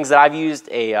 One of the things that I've used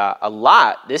a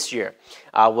lot this year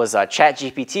was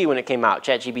ChatGPT when it came out,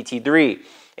 ChatGPT 3.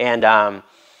 And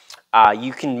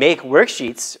you can make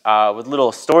worksheets with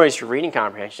little stories for reading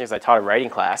comprehension, because I taught a writing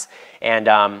class. And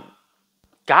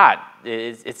God,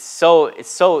 it's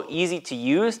so easy to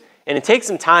use. And it takes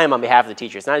some time on behalf of the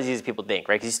teacher. It's not as easy as people think,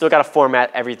 right? Because you still got to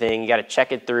format everything. You got to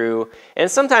check it through. And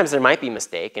sometimes there might be a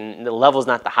mistake, and the level's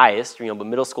not the highest, but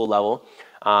middle school level.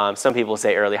 Some people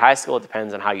say early high school. It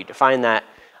depends on how you define that.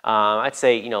 I'd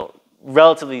say,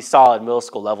 relatively solid middle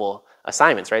school level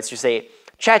assignments, right? So you say,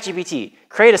 ChatGPT,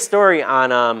 create a story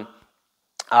on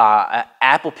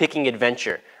apple picking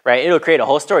adventure, right? It'll create a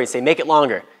whole story. Say, make it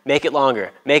longer, make it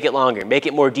longer, make it longer, make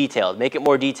it more detailed,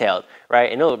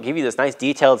 right? And it'll give you this nice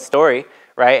detailed story,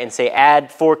 right? And say,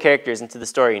 add 4 characters into the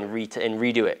story and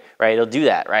redo it, right? It'll do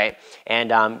that, right?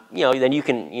 And then you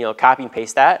can copy and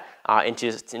paste that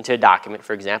into a document,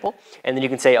 for example. And then you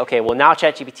can say, okay, well now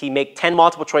ChatGPT, make 10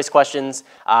 multiple choice questions,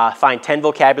 find 10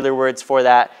 vocabulary words for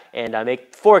that, and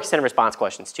make 4 extended response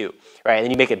questions too, right? And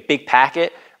then you make a big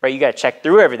packet, right? You got to check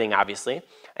through everything, obviously.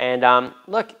 And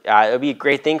look, it would be a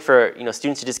great thing for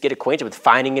students to just get acquainted with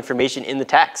finding information in the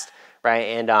text,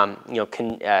 right? And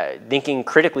thinking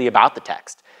critically about the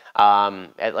text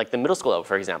at like the middle school level,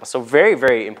 for example. So very,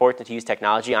 very important to use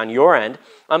technology on your end,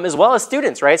 as well as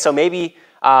students, right? So maybe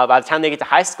by the time they get to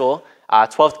high school,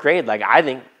 12th grade, like I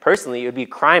think personally, it would be a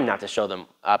crime not to show them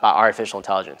about artificial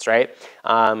intelligence, right?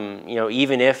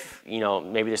 Even if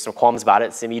maybe there's some qualms about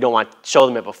it, so you don't want to show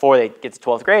them it before they get to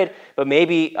 12th grade, but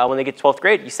maybe when they get to 12th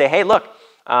grade, you say, hey, look,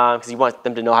 because you want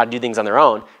them to know how to do things on their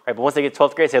own, right? But once they get to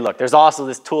 12th grade, say, look, there's also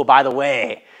this tool, by the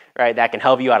way, right, that can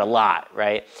help you out a lot,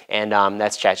 right? And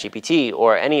that's ChatGPT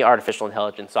or any artificial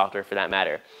intelligence software for that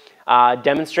matter.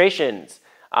 Demonstrations.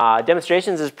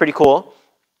 Demonstrations is pretty cool.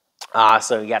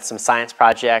 So you got some science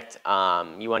project,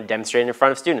 you want to demonstrate in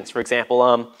front of students. For example,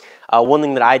 one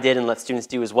thing that I did and let students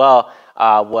do as well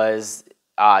was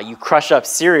you crush up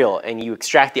cereal and you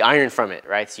extract the iron from it,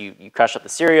 right? So you crush up the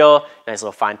cereal, nice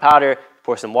little fine powder,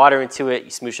 pour some water into it,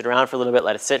 you smoosh it around for a little bit,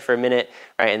 let it sit for a minute,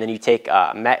 right? And then you take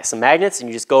some magnets and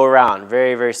you just go around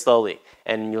very, very slowly.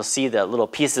 And you'll see the little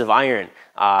pieces of iron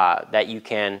that you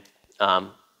can,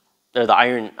 or the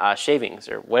iron shavings,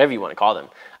 or whatever you want to call them.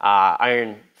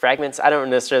 Iron fragments, I don't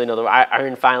necessarily know the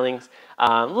iron filings,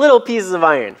 little pieces of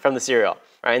iron from the cereal.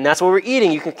 Right, and that's what we're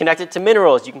eating. You can connect it to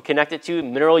minerals. You can connect it to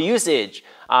mineral usage.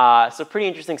 So pretty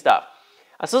interesting stuff.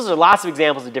 So those are lots of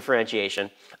examples of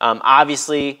differentiation.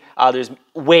 Obviously, there's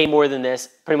way more than this.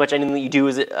 Pretty much anything that you do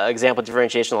is an example of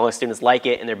differentiation. All the students like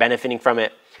it and they're benefiting from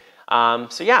it.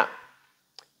 So yeah.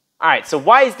 All right, so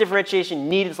why is differentiation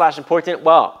needed / important?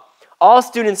 Well, all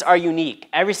students are unique.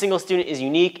 Every single student is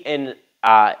unique, and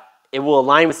it will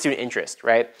align with student interest,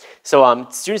 right? So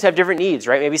students have different needs,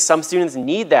 right? Maybe some students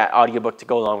need that audiobook to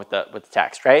go along with the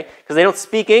text, right? Because they don't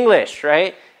speak English,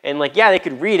 right? And like, yeah, they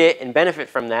could read it and benefit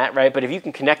from that, right? But if you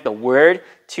can connect the word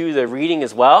to the reading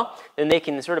as well, then they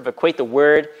can sort of equate the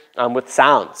word with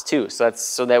sounds too. So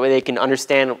that way they can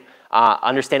understand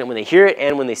it when they hear it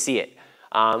and when they see it.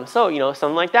 So, you know,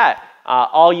 something like that.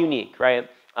 All unique, right?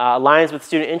 Aligns with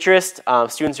student interest.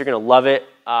 Students are going to love it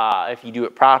if you do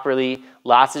it properly.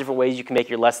 Lots of different ways you can make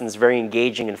your lessons very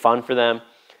engaging and fun for them.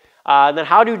 Then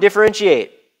how do you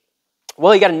differentiate?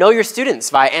 Well, you got to know your students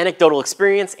via anecdotal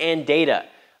experience and data.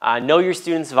 Know your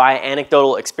students via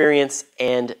anecdotal experience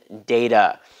and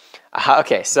data.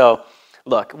 Okay, so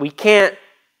look, we can't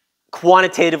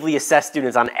quantitatively assess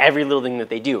students on every little thing that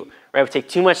they do. Right? It would take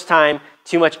too much time,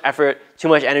 too much effort, too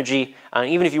much energy.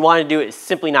 Even if you want to do it, it's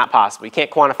simply not possible. You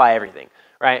can't quantify everything,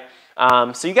 right?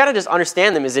 So you got to just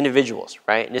understand them as individuals,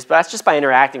 right? And that's just by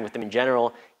interacting with them in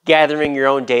general, gathering your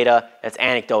own data that's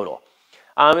anecdotal.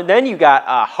 And then you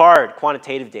got hard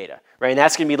quantitative data, right? And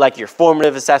that's going to be like your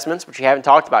formative assessments, which we haven't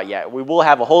talked about yet. We will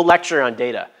have a whole lecture on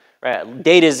data, right?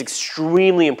 Data is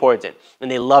extremely important, and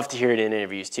they love to hear it in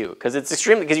interviews too, because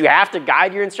you have to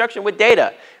guide your instruction with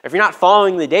data. If you're not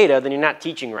following the data, then you're not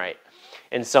teaching right.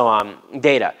 And so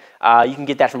data, you can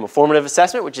get that from a formative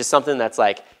assessment, which is something that's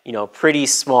like, you know, pretty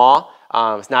small.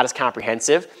 It's not as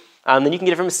comprehensive. Then you can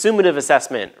get it from a summative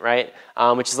assessment, right?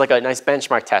 Which is like a nice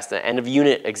benchmark test, an end of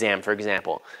unit exam, for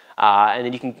example. And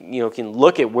then you can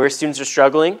look at where students are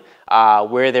struggling,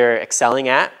 where they're excelling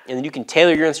at, and then you can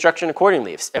tailor your instruction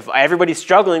accordingly. If everybody's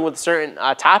struggling with a certain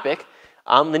topic,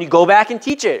 then you go back and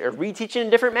teach it or reteach it in a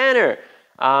different manner.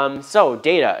 So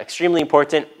data, extremely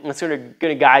important. It's sort of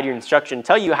going to guide your instruction,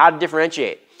 tell you how to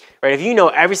differentiate. Right? If you know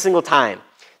every single time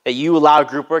that you allow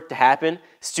group work to happen,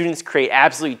 students create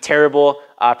absolutely terrible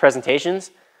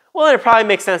presentations, well, then it probably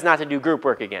makes sense not to do group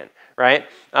work again, right?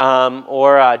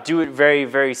 Or do it very,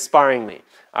 very sparingly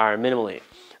or minimally.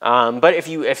 But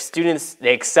if students,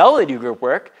 they excel, they do group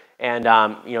work, and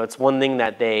you know, it's one thing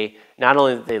that they not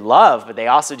only they love, but they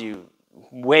also do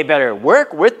way better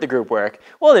work with the group work,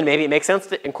 well, then maybe it makes sense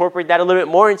to incorporate that a little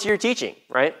bit more into your teaching,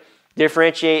 right?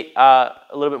 Differentiate a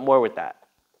little bit more with that.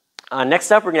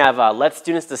 Next up, we're going to have let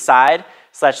students decide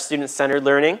 / student-centered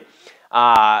learning.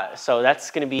 So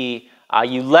that's going to be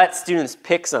you let students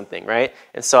pick something, right?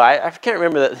 And so I can't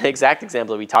remember the exact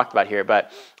example that we talked about here,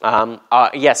 but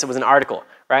yes, it was an article,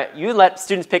 right? You let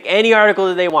students pick any article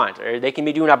that they want, or they can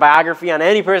be doing a biography on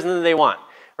any person that they want,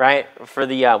 right, for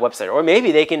the website. Or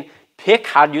maybe they can pick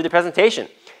how to do the presentation.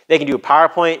 They can do a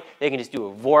PowerPoint, they can just do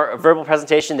a verbal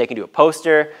presentation, they can do a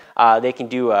poster, they can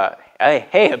do a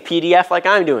PDF like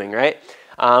I'm doing, right?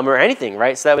 Or anything,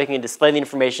 right? So that way they can display the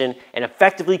information and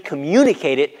effectively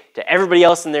communicate it to everybody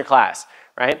else in their class,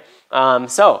 right?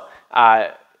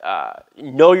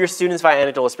 Know your students via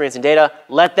anecdotal experience and data,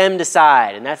 let them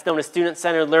decide, and that's known as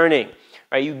student-centered learning,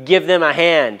 right? You give them a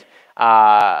hand,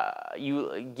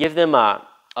 you give them a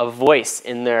voice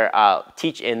in their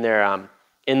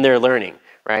in their learning,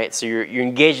 right? So you're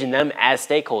engaging them as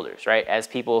stakeholders, right? As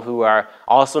people who are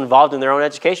also involved in their own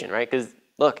education, right? Because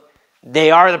look,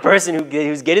 they are the person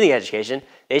who's getting the education.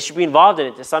 They should be involved in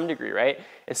it to some degree, right?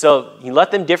 And so you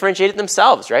let them differentiate it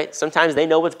themselves, right? Sometimes they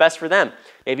know what's best for them.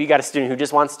 Maybe you got a student who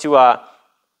just wants to, I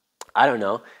don't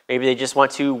know, maybe they just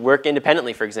want to work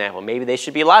independently, for example. Maybe they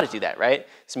should be allowed to do that, right?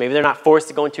 So maybe they're not forced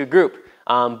to go into a group.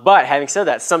 But having said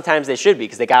that, sometimes they should be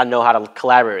because they got to know how to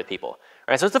collaborate with people,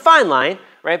 right? So it's a fine line,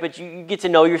 right? But you get to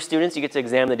know your students, you get to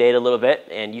examine the data a little bit,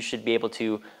 and you should be able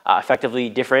to effectively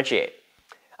differentiate.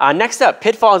 Next up,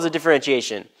 pitfalls of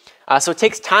differentiation. So it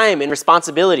takes time and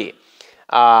responsibility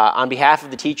on behalf of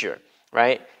the teacher,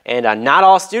 right? And not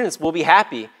all students will be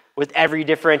happy with every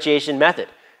differentiation method,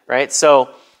 right?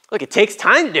 So look, it takes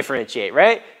time to differentiate,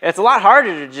 right? And it's a lot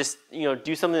harder to just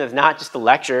do something that's not just a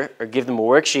lecture or give them a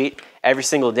worksheet every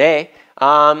single day.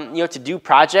 to do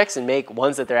projects and make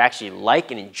ones that they're actually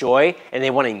like and enjoy and they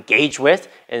want to engage with,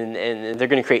 and they're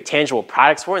going to create tangible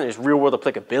products for, and there's real world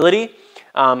applicability,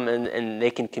 and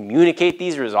they can communicate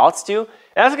these results to.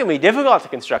 And that's going to be difficult to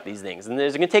construct these things, and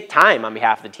it's going to take time on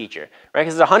behalf of the teacher, right?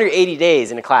 Because there's 180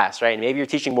 days in a class, right? And maybe you're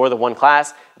teaching more than one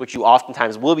class, which you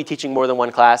oftentimes will be teaching more than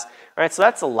one class, right? So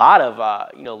that's a lot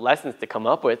of lessons to come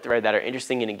up with, right, that are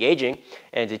interesting and engaging,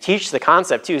 and to teach the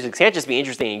concept too. So it can't just be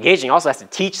interesting and engaging; it also has to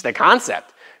teach the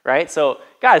concept, right? So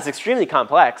God, it's extremely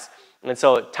complex, and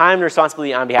so time and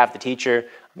responsibility on behalf of the teacher.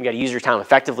 You got to use your time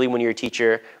effectively when you're a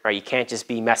teacher, right? You can't just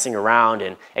be messing around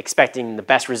and expecting the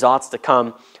best results to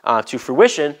come to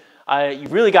fruition. You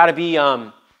really got to be,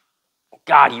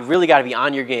 you really got to be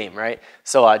on your game, right?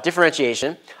 So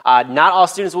differentiation. Not all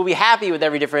students will be happy with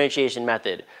every differentiation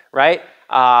method, right?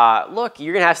 Look,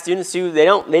 you're gonna have students who they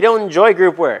don't enjoy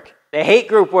group work. They hate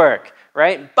group work,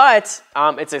 right? But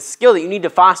it's a skill that you need to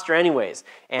foster anyways.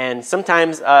 And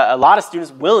sometimes a lot of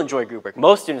students will enjoy group work.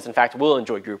 Most students, in fact, will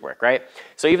enjoy group work, right?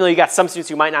 So even though you got some students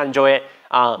who might not enjoy it,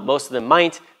 most of them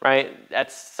might, right?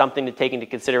 That's something to take into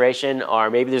consideration, or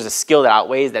maybe there's a skill that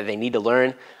outweighs that they need to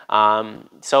learn.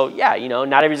 So yeah,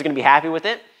 not everybody's gonna be happy with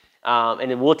it,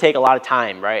 and it will take a lot of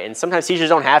time, right? And sometimes teachers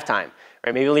don't have time,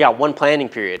 right? Maybe you only got one planning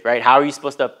period, right? How are you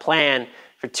supposed to plan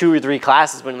for 2 or 3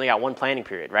 classes when you only got one planning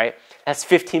period, right? That's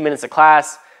 15 minutes a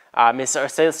class.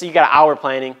 So you got an hour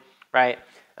planning, right?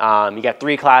 You got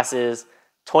 3 classes,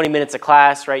 20 minutes a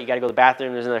class, right? You got to go to the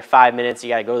bathroom. There's another 5 minutes. You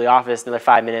got to go to the office, another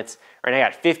 5 minutes. Right now, I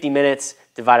got 50 minutes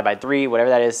divided by 3,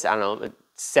 whatever that is. I don't know,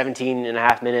 17 and a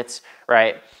half minutes,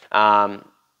 right?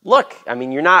 Look, I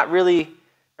mean, you're not really,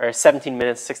 or 17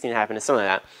 minutes, 16 and a half minutes, something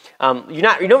like that. You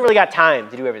don't really got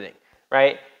time to do everything,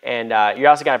 right? And you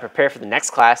also got to prepare for the next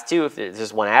class too, if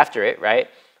there's one after it, right?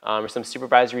 Or some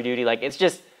supervisory duty. Like, it's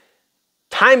just,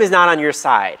 time is not on your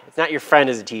side. It's not your friend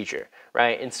as a teacher,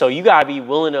 right? And so you got to be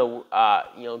willing to,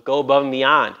 go above and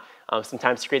beyond,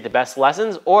 sometimes to create the best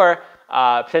lessons, or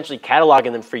potentially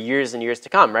cataloging them for years and years to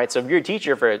come, right? So if you're a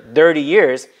teacher for 30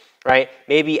 years, right,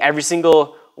 maybe every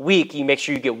single week you make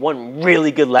sure you get one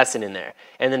really good lesson in there.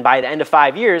 And then by the end of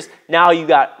 5 years, now you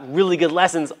got really good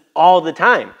lessons all the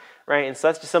time, right? And so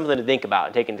that's just something to think about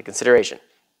and take into consideration.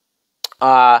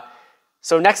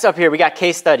 So next up here, we got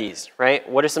case studies, right?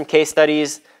 What are some case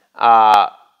studies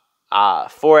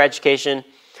for education?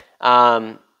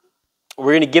 We're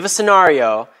going to give a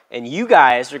scenario, and you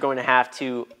guys are going to have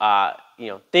to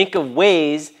think of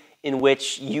ways in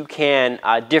which you can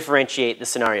differentiate the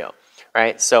scenario,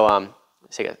 right? So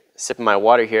let's take a sip of my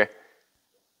water here.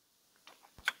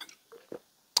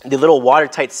 The little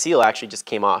watertight seal actually just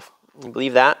came off. Can you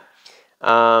believe that?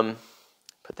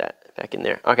 Put that back in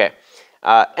there. Okay.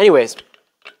 Anyways,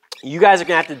 you guys are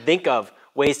going to have to think of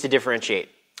ways to differentiate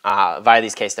via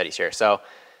these case studies here. So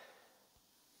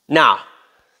now,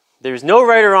 there's no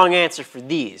right or wrong answer for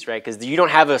these, right? Because you don't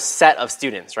have a set of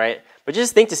students, right? But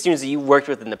just think to students that you worked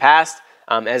with in the past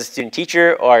as a student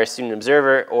teacher or a student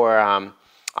observer, or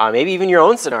maybe even your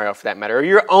own scenario for that matter, or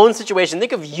your own situation.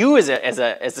 Think of you as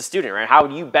a student, right? How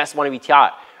would you best want to be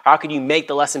taught? How could you make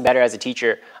the lesson better as a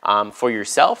teacher for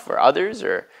yourself or others,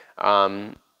 or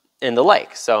and the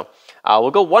like? So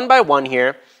we'll go one by one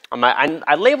here.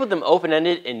 I labeled them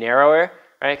open-ended and narrower,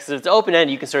 right? Because if it's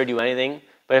open-ended, you can sort of do anything.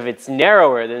 But if it's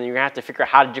narrower, then you're gonna have to figure out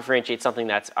how to differentiate something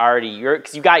that's already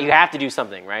because you have to do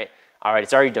something, right? All right,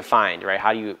 it's already defined, right?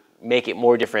 How do you make it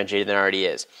more differentiated than it already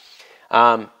is?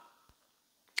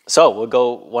 So we'll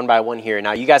go one by one here.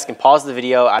 Now you guys can pause the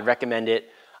video. I'd recommend it.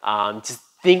 Just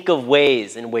think of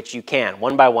ways in which you can,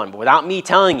 one by one, but without me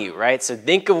telling you, right? So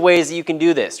think of ways that you can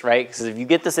do this, right? Because if you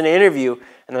get this in an interview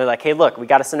and they're like, hey, look, we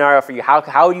got a scenario for you.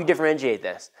 How would you differentiate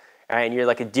this? All right, and you're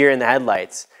like a deer in the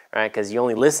headlights, right? Because you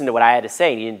only listened to what I had to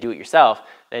say and you didn't do it yourself,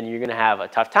 then you're gonna have a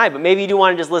tough time. But maybe you do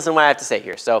wanna just listen to what I have to say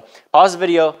here. So pause the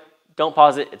video, don't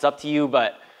pause it, it's up to you,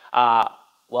 but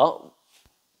well,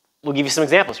 we'll give you some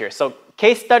examples here. So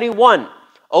case study 1,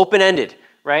 open-ended,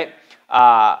 right?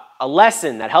 A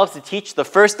lesson that helps to teach the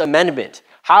First Amendment.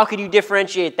 How could you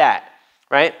differentiate that,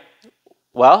 right?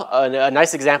 Well, a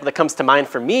nice example that comes to mind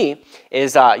for me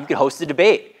is you could host a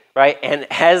debate, right? And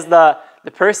as the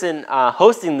person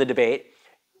hosting the debate,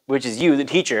 which is you, the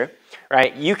teacher,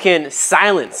 right, you can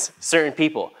silence certain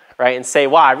people, right, and say,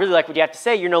 wow, I really like what you have to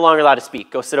say, you're no longer allowed to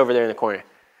speak. Go sit over there in the corner,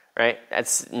 right?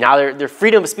 That's now their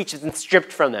freedom of speech has been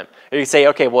stripped from them. Or you say,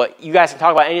 okay, well, you guys can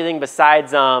talk about anything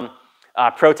besides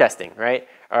protesting, right?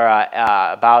 Or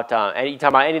you can talk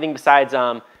about anything besides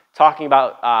talking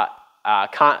about I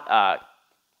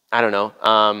don't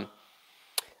know.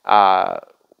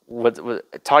 You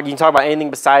can talk about anything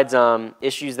besides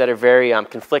issues that are very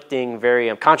conflicting,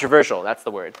 very controversial. That's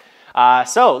the word.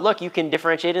 So look, you can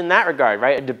differentiate in that regard,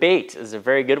 right? A debate is a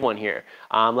very good one here.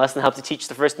 Lesson helps to teach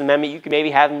the First Amendment. You could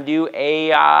maybe have them do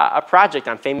a project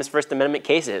on famous First Amendment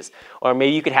cases. Or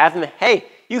maybe you could have them, hey,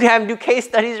 you could have them do case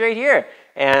studies right here.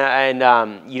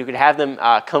 And you could have them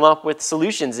come up with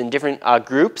solutions in different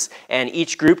groups, and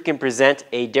each group can present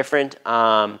a different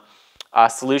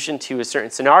solution to a certain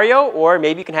scenario, or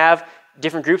maybe you can have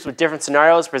different groups with different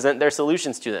scenarios present their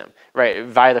solutions to them, right,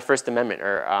 via the First Amendment,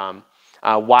 or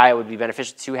why it would be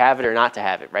beneficial to have it or not to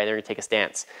have it, right? They're going to take a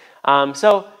stance.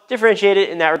 So differentiate it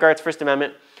in that regard to First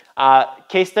Amendment.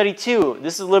 Case study 2,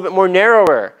 this is a little bit more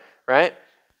narrower, right?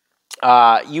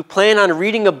 You plan on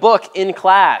reading a book in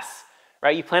class,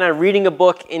 right? You plan on reading a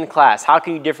book in class. How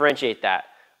can you differentiate that?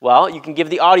 Well, you can give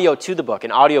the audio to the book,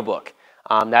 an audiobook.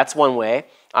 That's one way.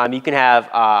 You can have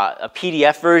a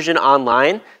PDF version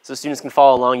online so students can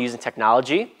follow along using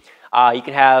technology. You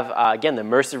can have, again, the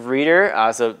immersive reader,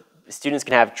 so students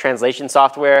can have translation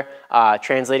software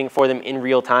translating for them in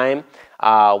real time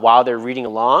while they're reading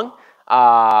along,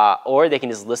 or they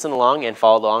can just listen along and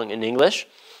follow along in English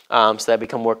so they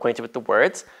become more acquainted with the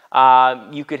words.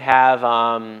 You could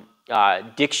have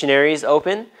dictionaries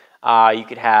open. You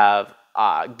could have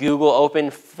Google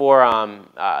open for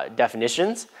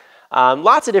definitions.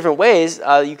 Lots of different ways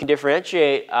you can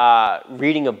differentiate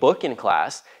reading a book in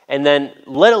class, and then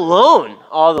let alone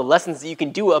all the lessons that you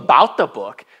can do about the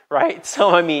book, right?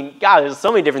 So, I mean, God, there's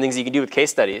so many different things you can do with case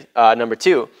studies, number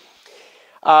 2.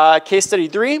 Case study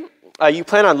 3, you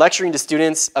plan on lecturing to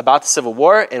students about the Civil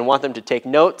War and want them to take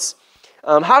notes.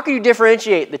 How can you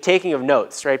differentiate the taking of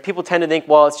notes, right? People tend to think,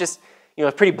 well, it's just,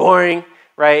 it's pretty boring,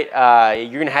 right?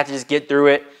 You're going to have to just get through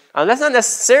it. That's not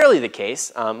necessarily the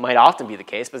case. Might often be the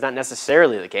case, but it's not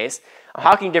necessarily the case.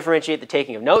 How can you differentiate the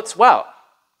taking of notes? Well,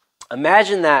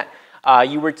 imagine that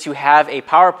you were to have a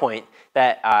PowerPoint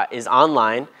that is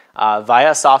online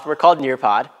via a software called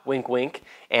Nearpod, wink, wink,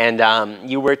 and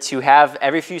you were to have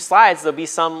every few slides, there'll be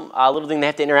some little thing they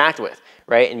have to interact with,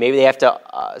 right? And maybe they have to,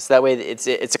 so that way it's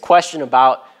a question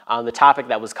about the topic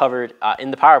that was covered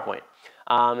in the PowerPoint.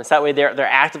 So that way they're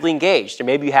actively engaged. Or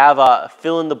maybe you have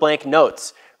fill-in-the-blank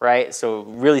notes, right? So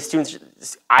really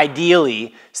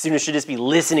ideally, students should just be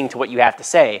listening to what you have to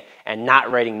say and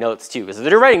not writing notes too. Because if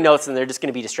they're writing notes, then they're just going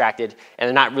to be distracted and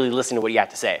they're not really listening to what you have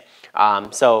to say.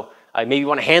 So maybe you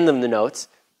want to hand them the notes.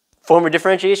 Form of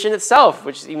differentiation itself,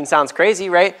 which even sounds crazy,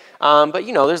 right? But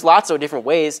there's lots of different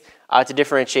ways to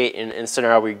differentiate in a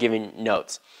scenario where you're giving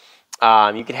notes.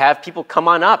 You could have people come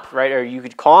on up, right? Or you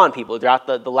could call on people throughout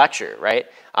the lecture, right?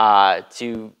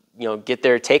 To get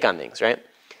their take on things, right?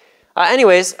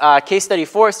 Anyways, case study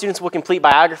 4, students will complete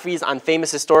biographies on famous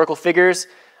historical figures.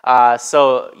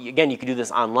 So again, you could do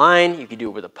this online, you could do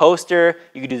it with a poster,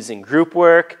 you could do this in group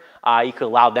work, you could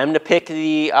allow them to pick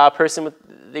the person with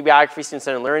the biography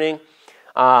student-centered learning.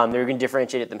 They're going to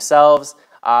differentiate it themselves.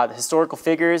 The historical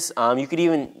figures, you could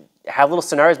even have little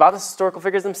scenarios about the historical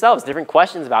figures themselves, different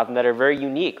questions about them that are very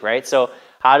unique, right? So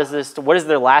what is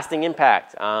their lasting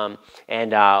impact? Can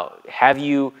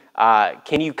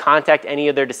you contact any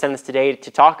of their descendants today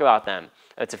to talk about them?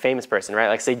 It's a famous person, right?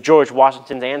 Like say George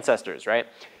Washington's ancestors, right?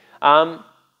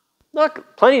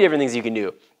 Look, plenty of different things you can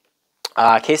do.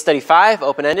 Case study 5,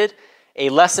 open-ended. A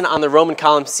lesson on the Roman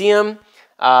Colosseum.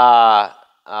 Again,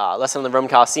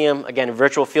 a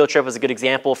virtual field trip was a good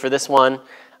example for this one.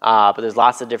 But there's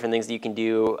lots of different things that you can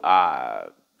do.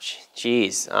 Well,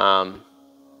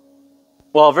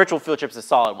 a virtual field trip is a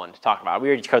solid one to talk about. We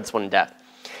already covered this one in depth.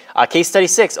 Case study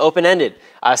 6, open-ended.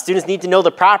 Students need to know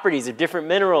the properties of different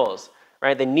minerals,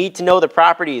 right? They need to know the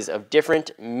properties of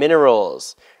different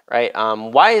minerals, right?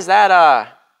 Why is that?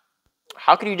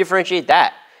 How can you differentiate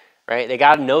that, right? They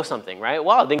got to know something, right?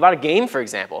 Well, think about a game, for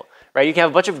example, right? You can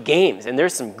have a bunch of games, and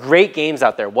there's some great games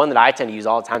out there. One that I tend to use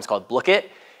all the time is called Book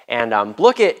It. And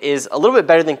Book It is a little bit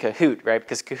better than Kahoot, right?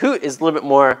 Because Kahoot is a little bit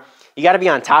more, you got to be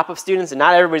on top of students, and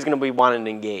not everybody's going to be wanting to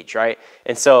engage, right?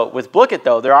 And so with Book It,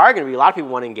 though, there are going to be a lot of people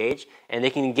who want to engage, and they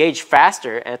can engage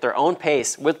faster and at their own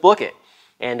pace with Book It.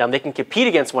 And they can compete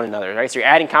against one another, right? So you're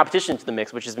adding competition to the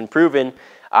mix, which has been proven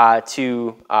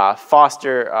to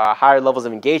foster higher levels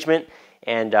of engagement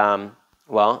and,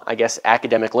 well, I guess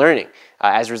academic learning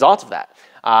as a result of that.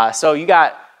 So you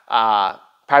got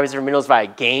properties of minerals via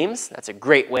games. That's a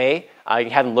great way. You can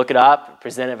have them look it up,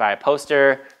 present it via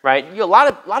poster, right? A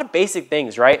lot of basic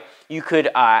things, right? You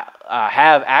could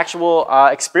have actual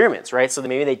experiments, right? So that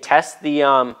maybe they test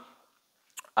the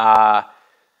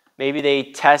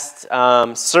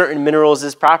certain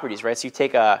minerals' properties, right? So you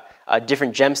take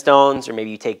different gemstones, or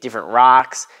maybe you take different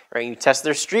rocks, right? You test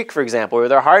their streak, for example, or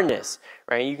their hardness,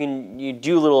 right? You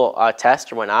do a little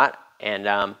test or whatnot,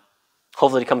 and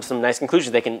hopefully to come to some nice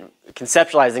conclusions. They can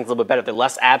conceptualize things a little bit better. They're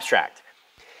less abstract.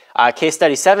 Case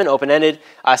study 7, open-ended.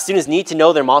 Students need to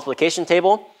know their multiplication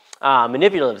table.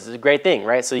 Manipulatives is a great thing,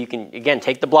 right? So you can, again,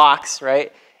 take the blocks,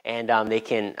 right? And they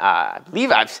can, I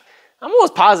believe I'm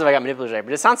almost positive I got manipulatives right,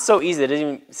 but it sounds so easy that it doesn't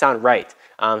even sound right.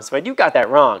 So if I do got that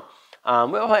wrong,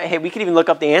 well, hey, we could even look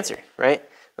up the answer, right?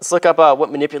 Let's look up what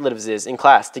manipulatives is in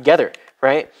class together,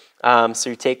 right? So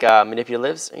you take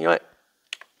manipulatives, you know what?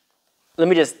 Let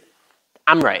me just,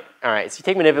 I'm right. All right, so you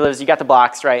take manipulatives, you got the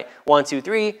blocks, right? 1, 2,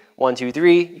 3, 1, 2,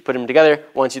 3, you put them together,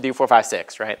 1, 2, 3, 4, 5,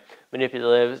 6, right?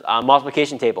 Manipulatives,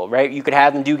 multiplication table, right? You could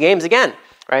have them do games again,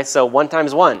 right? So 1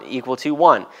 times 1 equal to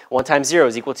 1. 1 times 0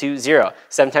 is equal to 0.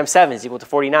 7 times 7 is equal to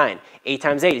 49. 8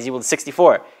 times 8 is equal to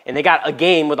 64. And they got a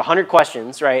game with 100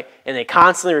 questions, right? And they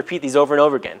constantly repeat these over and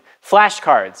over again.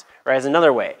 Flashcards, right, is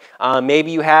another way.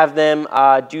 Maybe you have them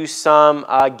do some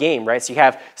game, right? So you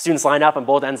have students line up on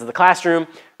both ends of the classroom,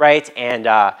 right? And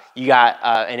you got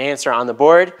an answer on the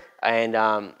board, and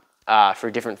for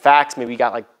different facts, maybe you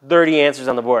got like 30 answers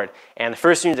on the board. And the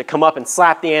first student to come up and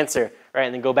slap the answer, right,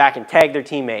 and then go back and tag their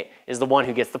teammate is the one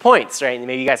who gets the points, right? And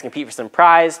maybe you guys compete for some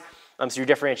prize. So you're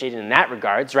differentiated in that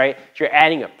regards, right? You're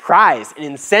adding a prize, an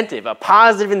incentive, a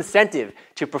positive incentive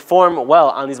to perform well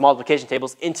on these multiplication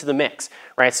tables into the mix,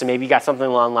 right? So maybe you got something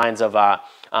along the lines of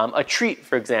a treat,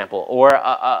 for example, or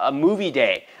a movie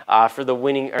day for the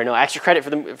winning, or no, extra credit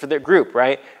for the group,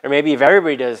 right? Or maybe if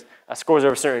everybody does scores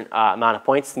over a certain amount of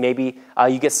points, maybe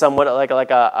you get somewhat like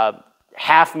a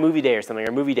half movie day or something,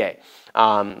 or movie day,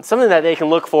 something that they can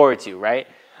look forward to, right?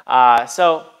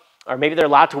 Or maybe they're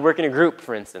allowed to work in a group,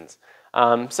 for instance.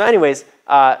 So anyways,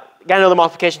 gotta know the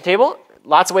multiplication table.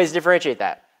 Lots of ways to differentiate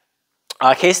that.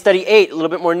 Case study 8, a little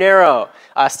bit more narrow.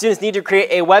 Students need to create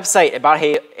a website about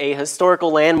a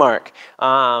historical landmark.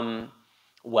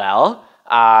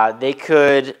 They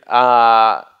could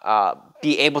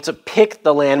be able to pick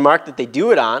the landmark that they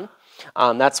do it on.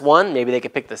 That's one. Maybe they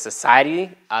could pick the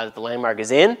society that the landmark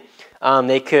is in.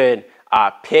 They could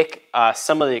pick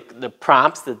some of the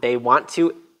prompts that they want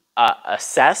to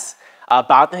assess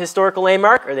about the historical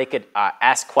landmark, or they could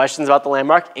ask questions about the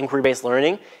landmark, inquiry-based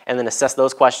learning, and then assess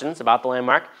those questions about the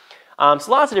landmark.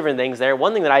 So lots of different things there.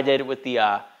 One thing that I did with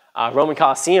the Roman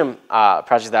Colosseum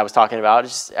project that I was talking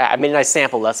about, I made a nice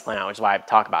sample lesson plan out, which is why I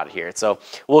talk about it here. So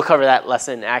we'll cover that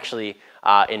lesson actually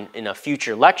in a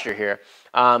future lecture here.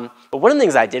 But one of the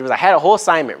things I did was I had a whole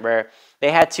assignment where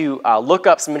they had to look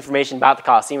up some information about the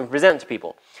Colosseum and present it to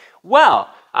people. Well,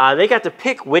 they got to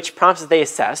pick which prompts that they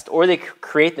assessed, or they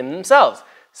create them themselves.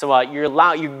 So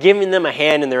you're giving them a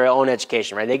hand in their own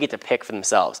education, right? They get to pick for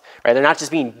themselves, right? They're not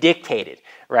just being dictated,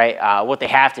 right? What they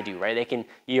have to do, right? They can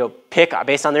pick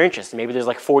based on their interests. Maybe there's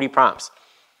like 40 prompts.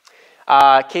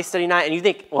 Case study 9, and you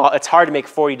think, well, it's hard to make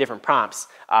 40 different prompts,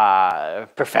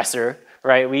 professor,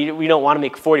 right? We don't want to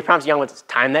make 40 prompts. You know how much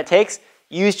time that takes?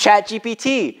 Use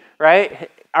ChatGPT, right?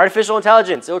 Artificial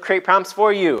intelligence, it will create prompts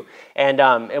for you. And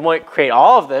it won't create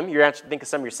all of them. You're going to have to think of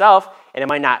some yourself, and it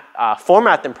might not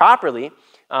format them properly.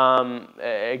 It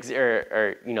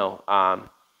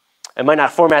might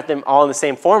not format them all in the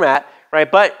same format, right?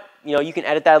 But you can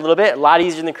edit that a little bit. A lot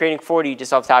easier than creating 40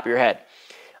 just off the top of your head.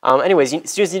 Anyways,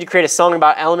 students need to create a song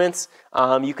about elements.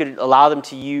 You could allow them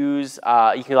to use,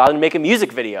 you can allow them to make a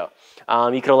music video.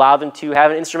 You could allow them to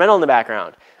have an instrumental in the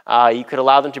background. You could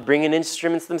allow them to bring in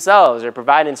instruments themselves or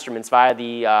provide instruments via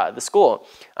the school.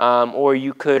 Or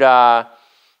you could, I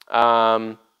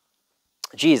don't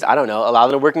know, allow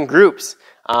them to work in groups.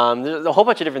 There's a whole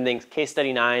bunch of different things, case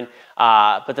study 9.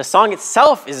 But the song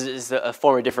itself is a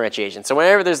form of differentiation. So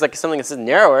whenever there's like something that's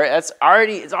narrower, it's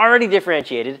already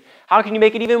differentiated. How can you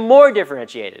make it even more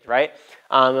differentiated, right?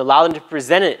 Allow them to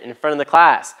present it in front of the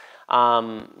class.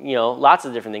 Lots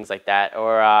of different things like that.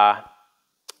 Or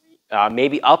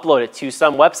maybe upload it to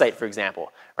some website, for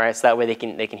example, right? So that way they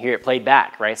can hear it played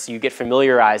back, right? So you get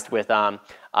familiarized with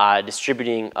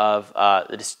distributing of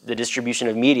the distribution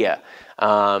of media.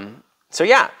 So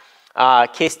yeah,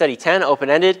 case study 10,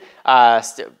 open-ended.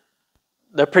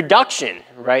 The production,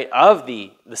 right, of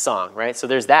the song, right? So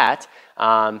there's that.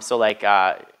 So like,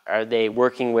 are they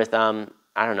working with I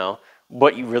don't know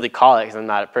what you really call it, because I'm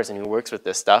not a person who works with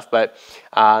this stuff, but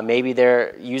maybe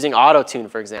they're using auto-tune,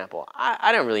 for example.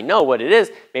 I don't really know what it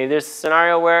is. Maybe there's a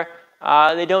scenario where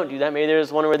they don't do that. Maybe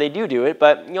there's one where they do it,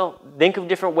 but think of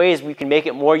different ways we can make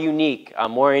it more unique,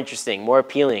 more interesting, more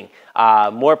appealing,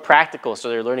 more practical, so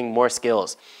they're learning more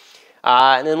skills.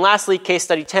 And then lastly, case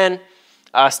study 10,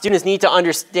 students need to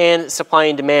understand supply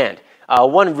and demand.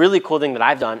 One really cool thing that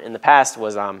I've done in the past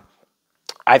was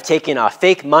I've taken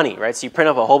fake money, right? So you print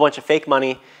up a whole bunch of fake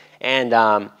money, and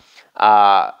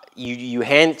you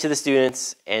hand it to the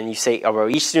students, and you say, oh, well,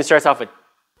 each student starts off with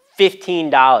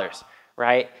 $15,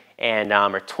 right, and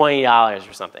or $20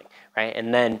 or something, right,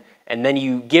 and then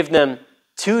you give them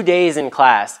 2 days in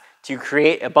class to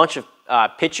create a bunch of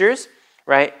pictures,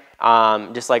 right,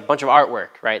 just like a bunch of artwork,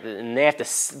 right, and they have to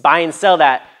buy and sell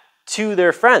that to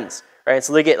their friends, right,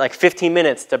 so they get like 15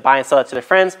 minutes to buy and sell it to their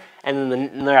friends, and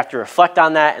then they have to reflect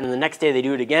on that, and then the next day they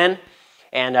do it again,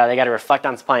 and they got to reflect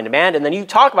on supply and demand, and then you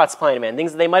talk about supply and demand,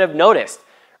 things that they might have noticed,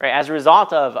 right, as a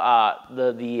result of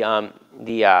the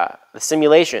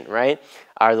simulation, right,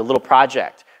 or the little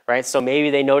project, right, so maybe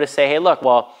they notice, say, hey, look,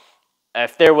 well,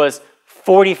 if there was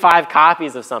 45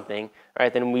 copies of something,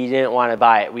 right, then we didn't want to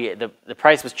buy it. The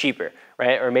price was cheaper,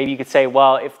 right? Or maybe you could say,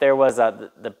 well, if there was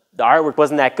the artwork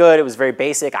wasn't that good, it was very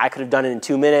basic, I could have done it in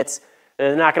 2 minutes,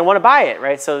 they're not going to want to buy it,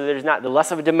 right? So there's not the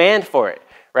less of a demand for it,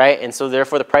 right? And so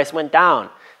therefore the price went down.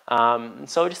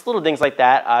 So just little things like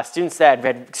that. Students that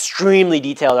had extremely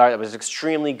detailed art that was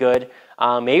extremely good,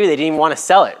 maybe they didn't even want to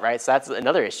sell it, right? So that's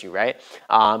another issue, right?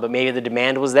 But maybe the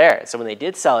demand was there. So when they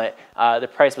did sell it, the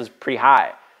price was pretty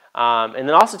high. And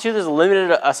then also too, there's a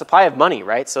limited supply of money,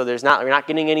 right? So you're not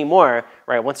getting any more,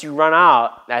 right? Once you run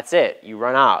out, that's it. You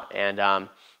run out, and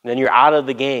then you're out of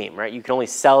the game, right? You can only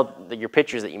sell your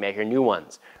pictures that you make, your new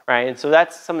ones, right? And so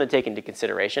that's something to take into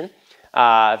consideration.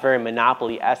 Very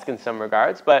Monopoly-esque in some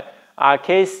regards, but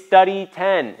case study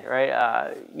 10,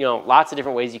 right? Lots of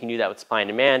different ways you can do that with supply and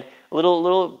demand. A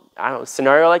little I don't know,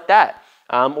 scenario like that,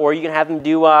 or you can have them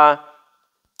do a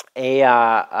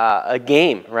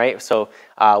game, right? So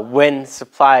when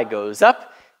supply goes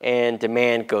up and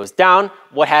demand goes down,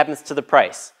 what happens to the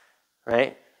price,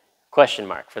 right? Question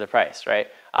mark for the price, right?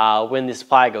 When the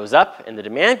supply goes up and the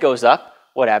demand goes up,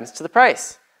 what happens to the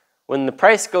price? When the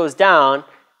price goes down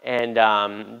and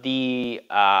when the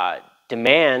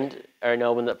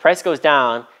price goes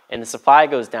down and the supply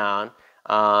goes down,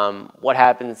 what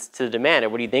happens to the demand, or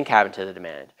what do you think happened to the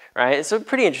demand, right? So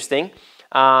pretty interesting.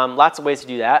 Lots of ways to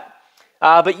do that.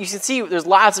 But you can see there's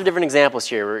lots of different examples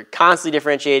here. We're constantly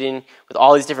differentiating with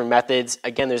all these different methods.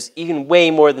 Again, there's even way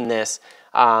more than this.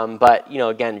 But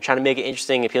again, trying to make it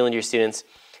interesting, appealing to your students.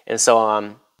 And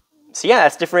so, so yeah,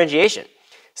 that's differentiation.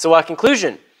 So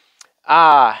conclusion.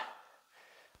 All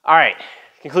right,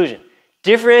 conclusion.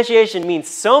 Differentiation means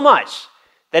so much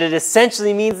that it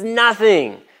essentially means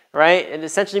nothing, right? It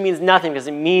essentially means nothing because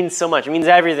it means so much. It means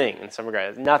everything in some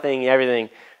regards. Nothing,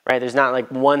 everything, right? There's not like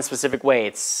one specific way.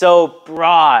 It's so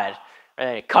broad, right?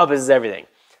 It encompasses everything.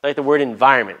 Like the word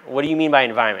environment. What do you mean by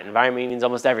environment? Environment means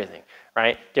almost everything,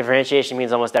 right? Differentiation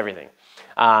means almost everything.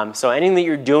 So anything that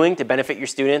you're doing to benefit your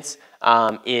students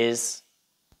is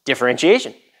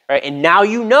differentiation, right? And now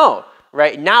you know.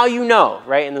 Right? Now you know,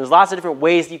 right? And there's lots of different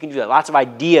ways that you can do that, lots of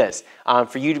ideas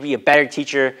for you to be a better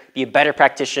teacher, be a better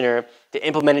practitioner, to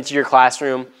implement it to your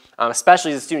classroom,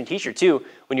 especially as a student teacher too,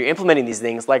 when you're implementing these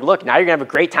things. Like, look, now you're going to have a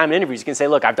great time in interviews. You can say,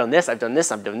 look, I've done this, I've done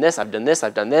this, I've done this, I've done this,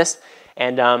 I've done this.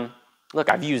 And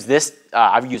look, I've used this,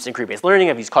 I've used inquiry-based learning,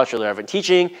 I've used culturally relevant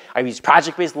teaching, I've used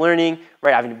project-based learning,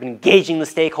 right? I've been engaging the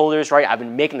stakeholders, right? I've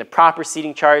been making the proper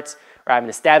seating charts, right? I've been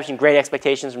establishing great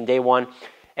expectations from day one.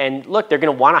 And look, they're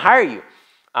going to want to hire you.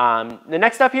 The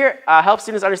next step here, help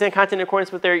students understand content in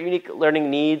accordance with their unique learning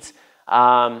needs.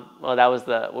 Well, that was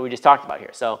what we just talked about here.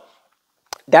 So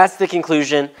that's the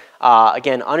conclusion.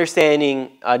 Again,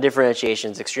 understanding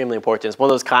differentiation is extremely important. It's one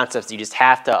of those concepts you just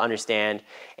have to understand.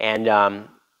 And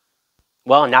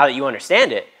well, now that you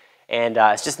understand it, and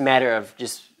it's just a matter of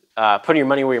just putting your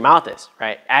money where your mouth is,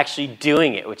 right? Actually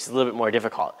doing it, which is a little bit more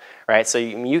difficult, right? So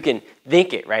you can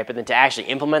think it, right? But then to actually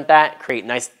implement that, create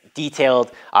nice,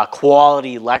 detailed,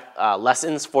 quality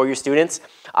lessons for your students,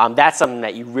 that's something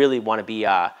that you really want to be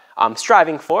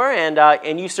striving for,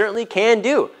 and you certainly can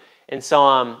do. And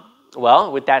so,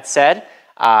 well, with that said,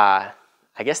 I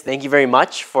guess thank you very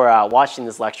much for watching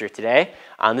this lecture today.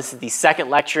 This is the second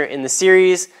lecture in the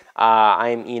series.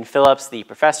 I'm Ian Phillips, the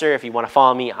professor. If you want to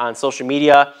follow me on social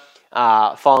media,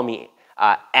 follow me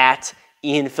at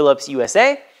Ian Phillips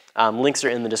USA. Links are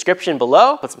in the description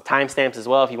below. Put some timestamps as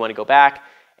well if you want to go back.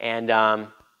 And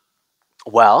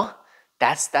well,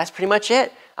 that's pretty much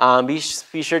it.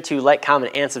 Be sure to like,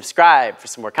 comment, and subscribe for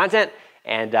some more content.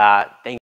 And thank you.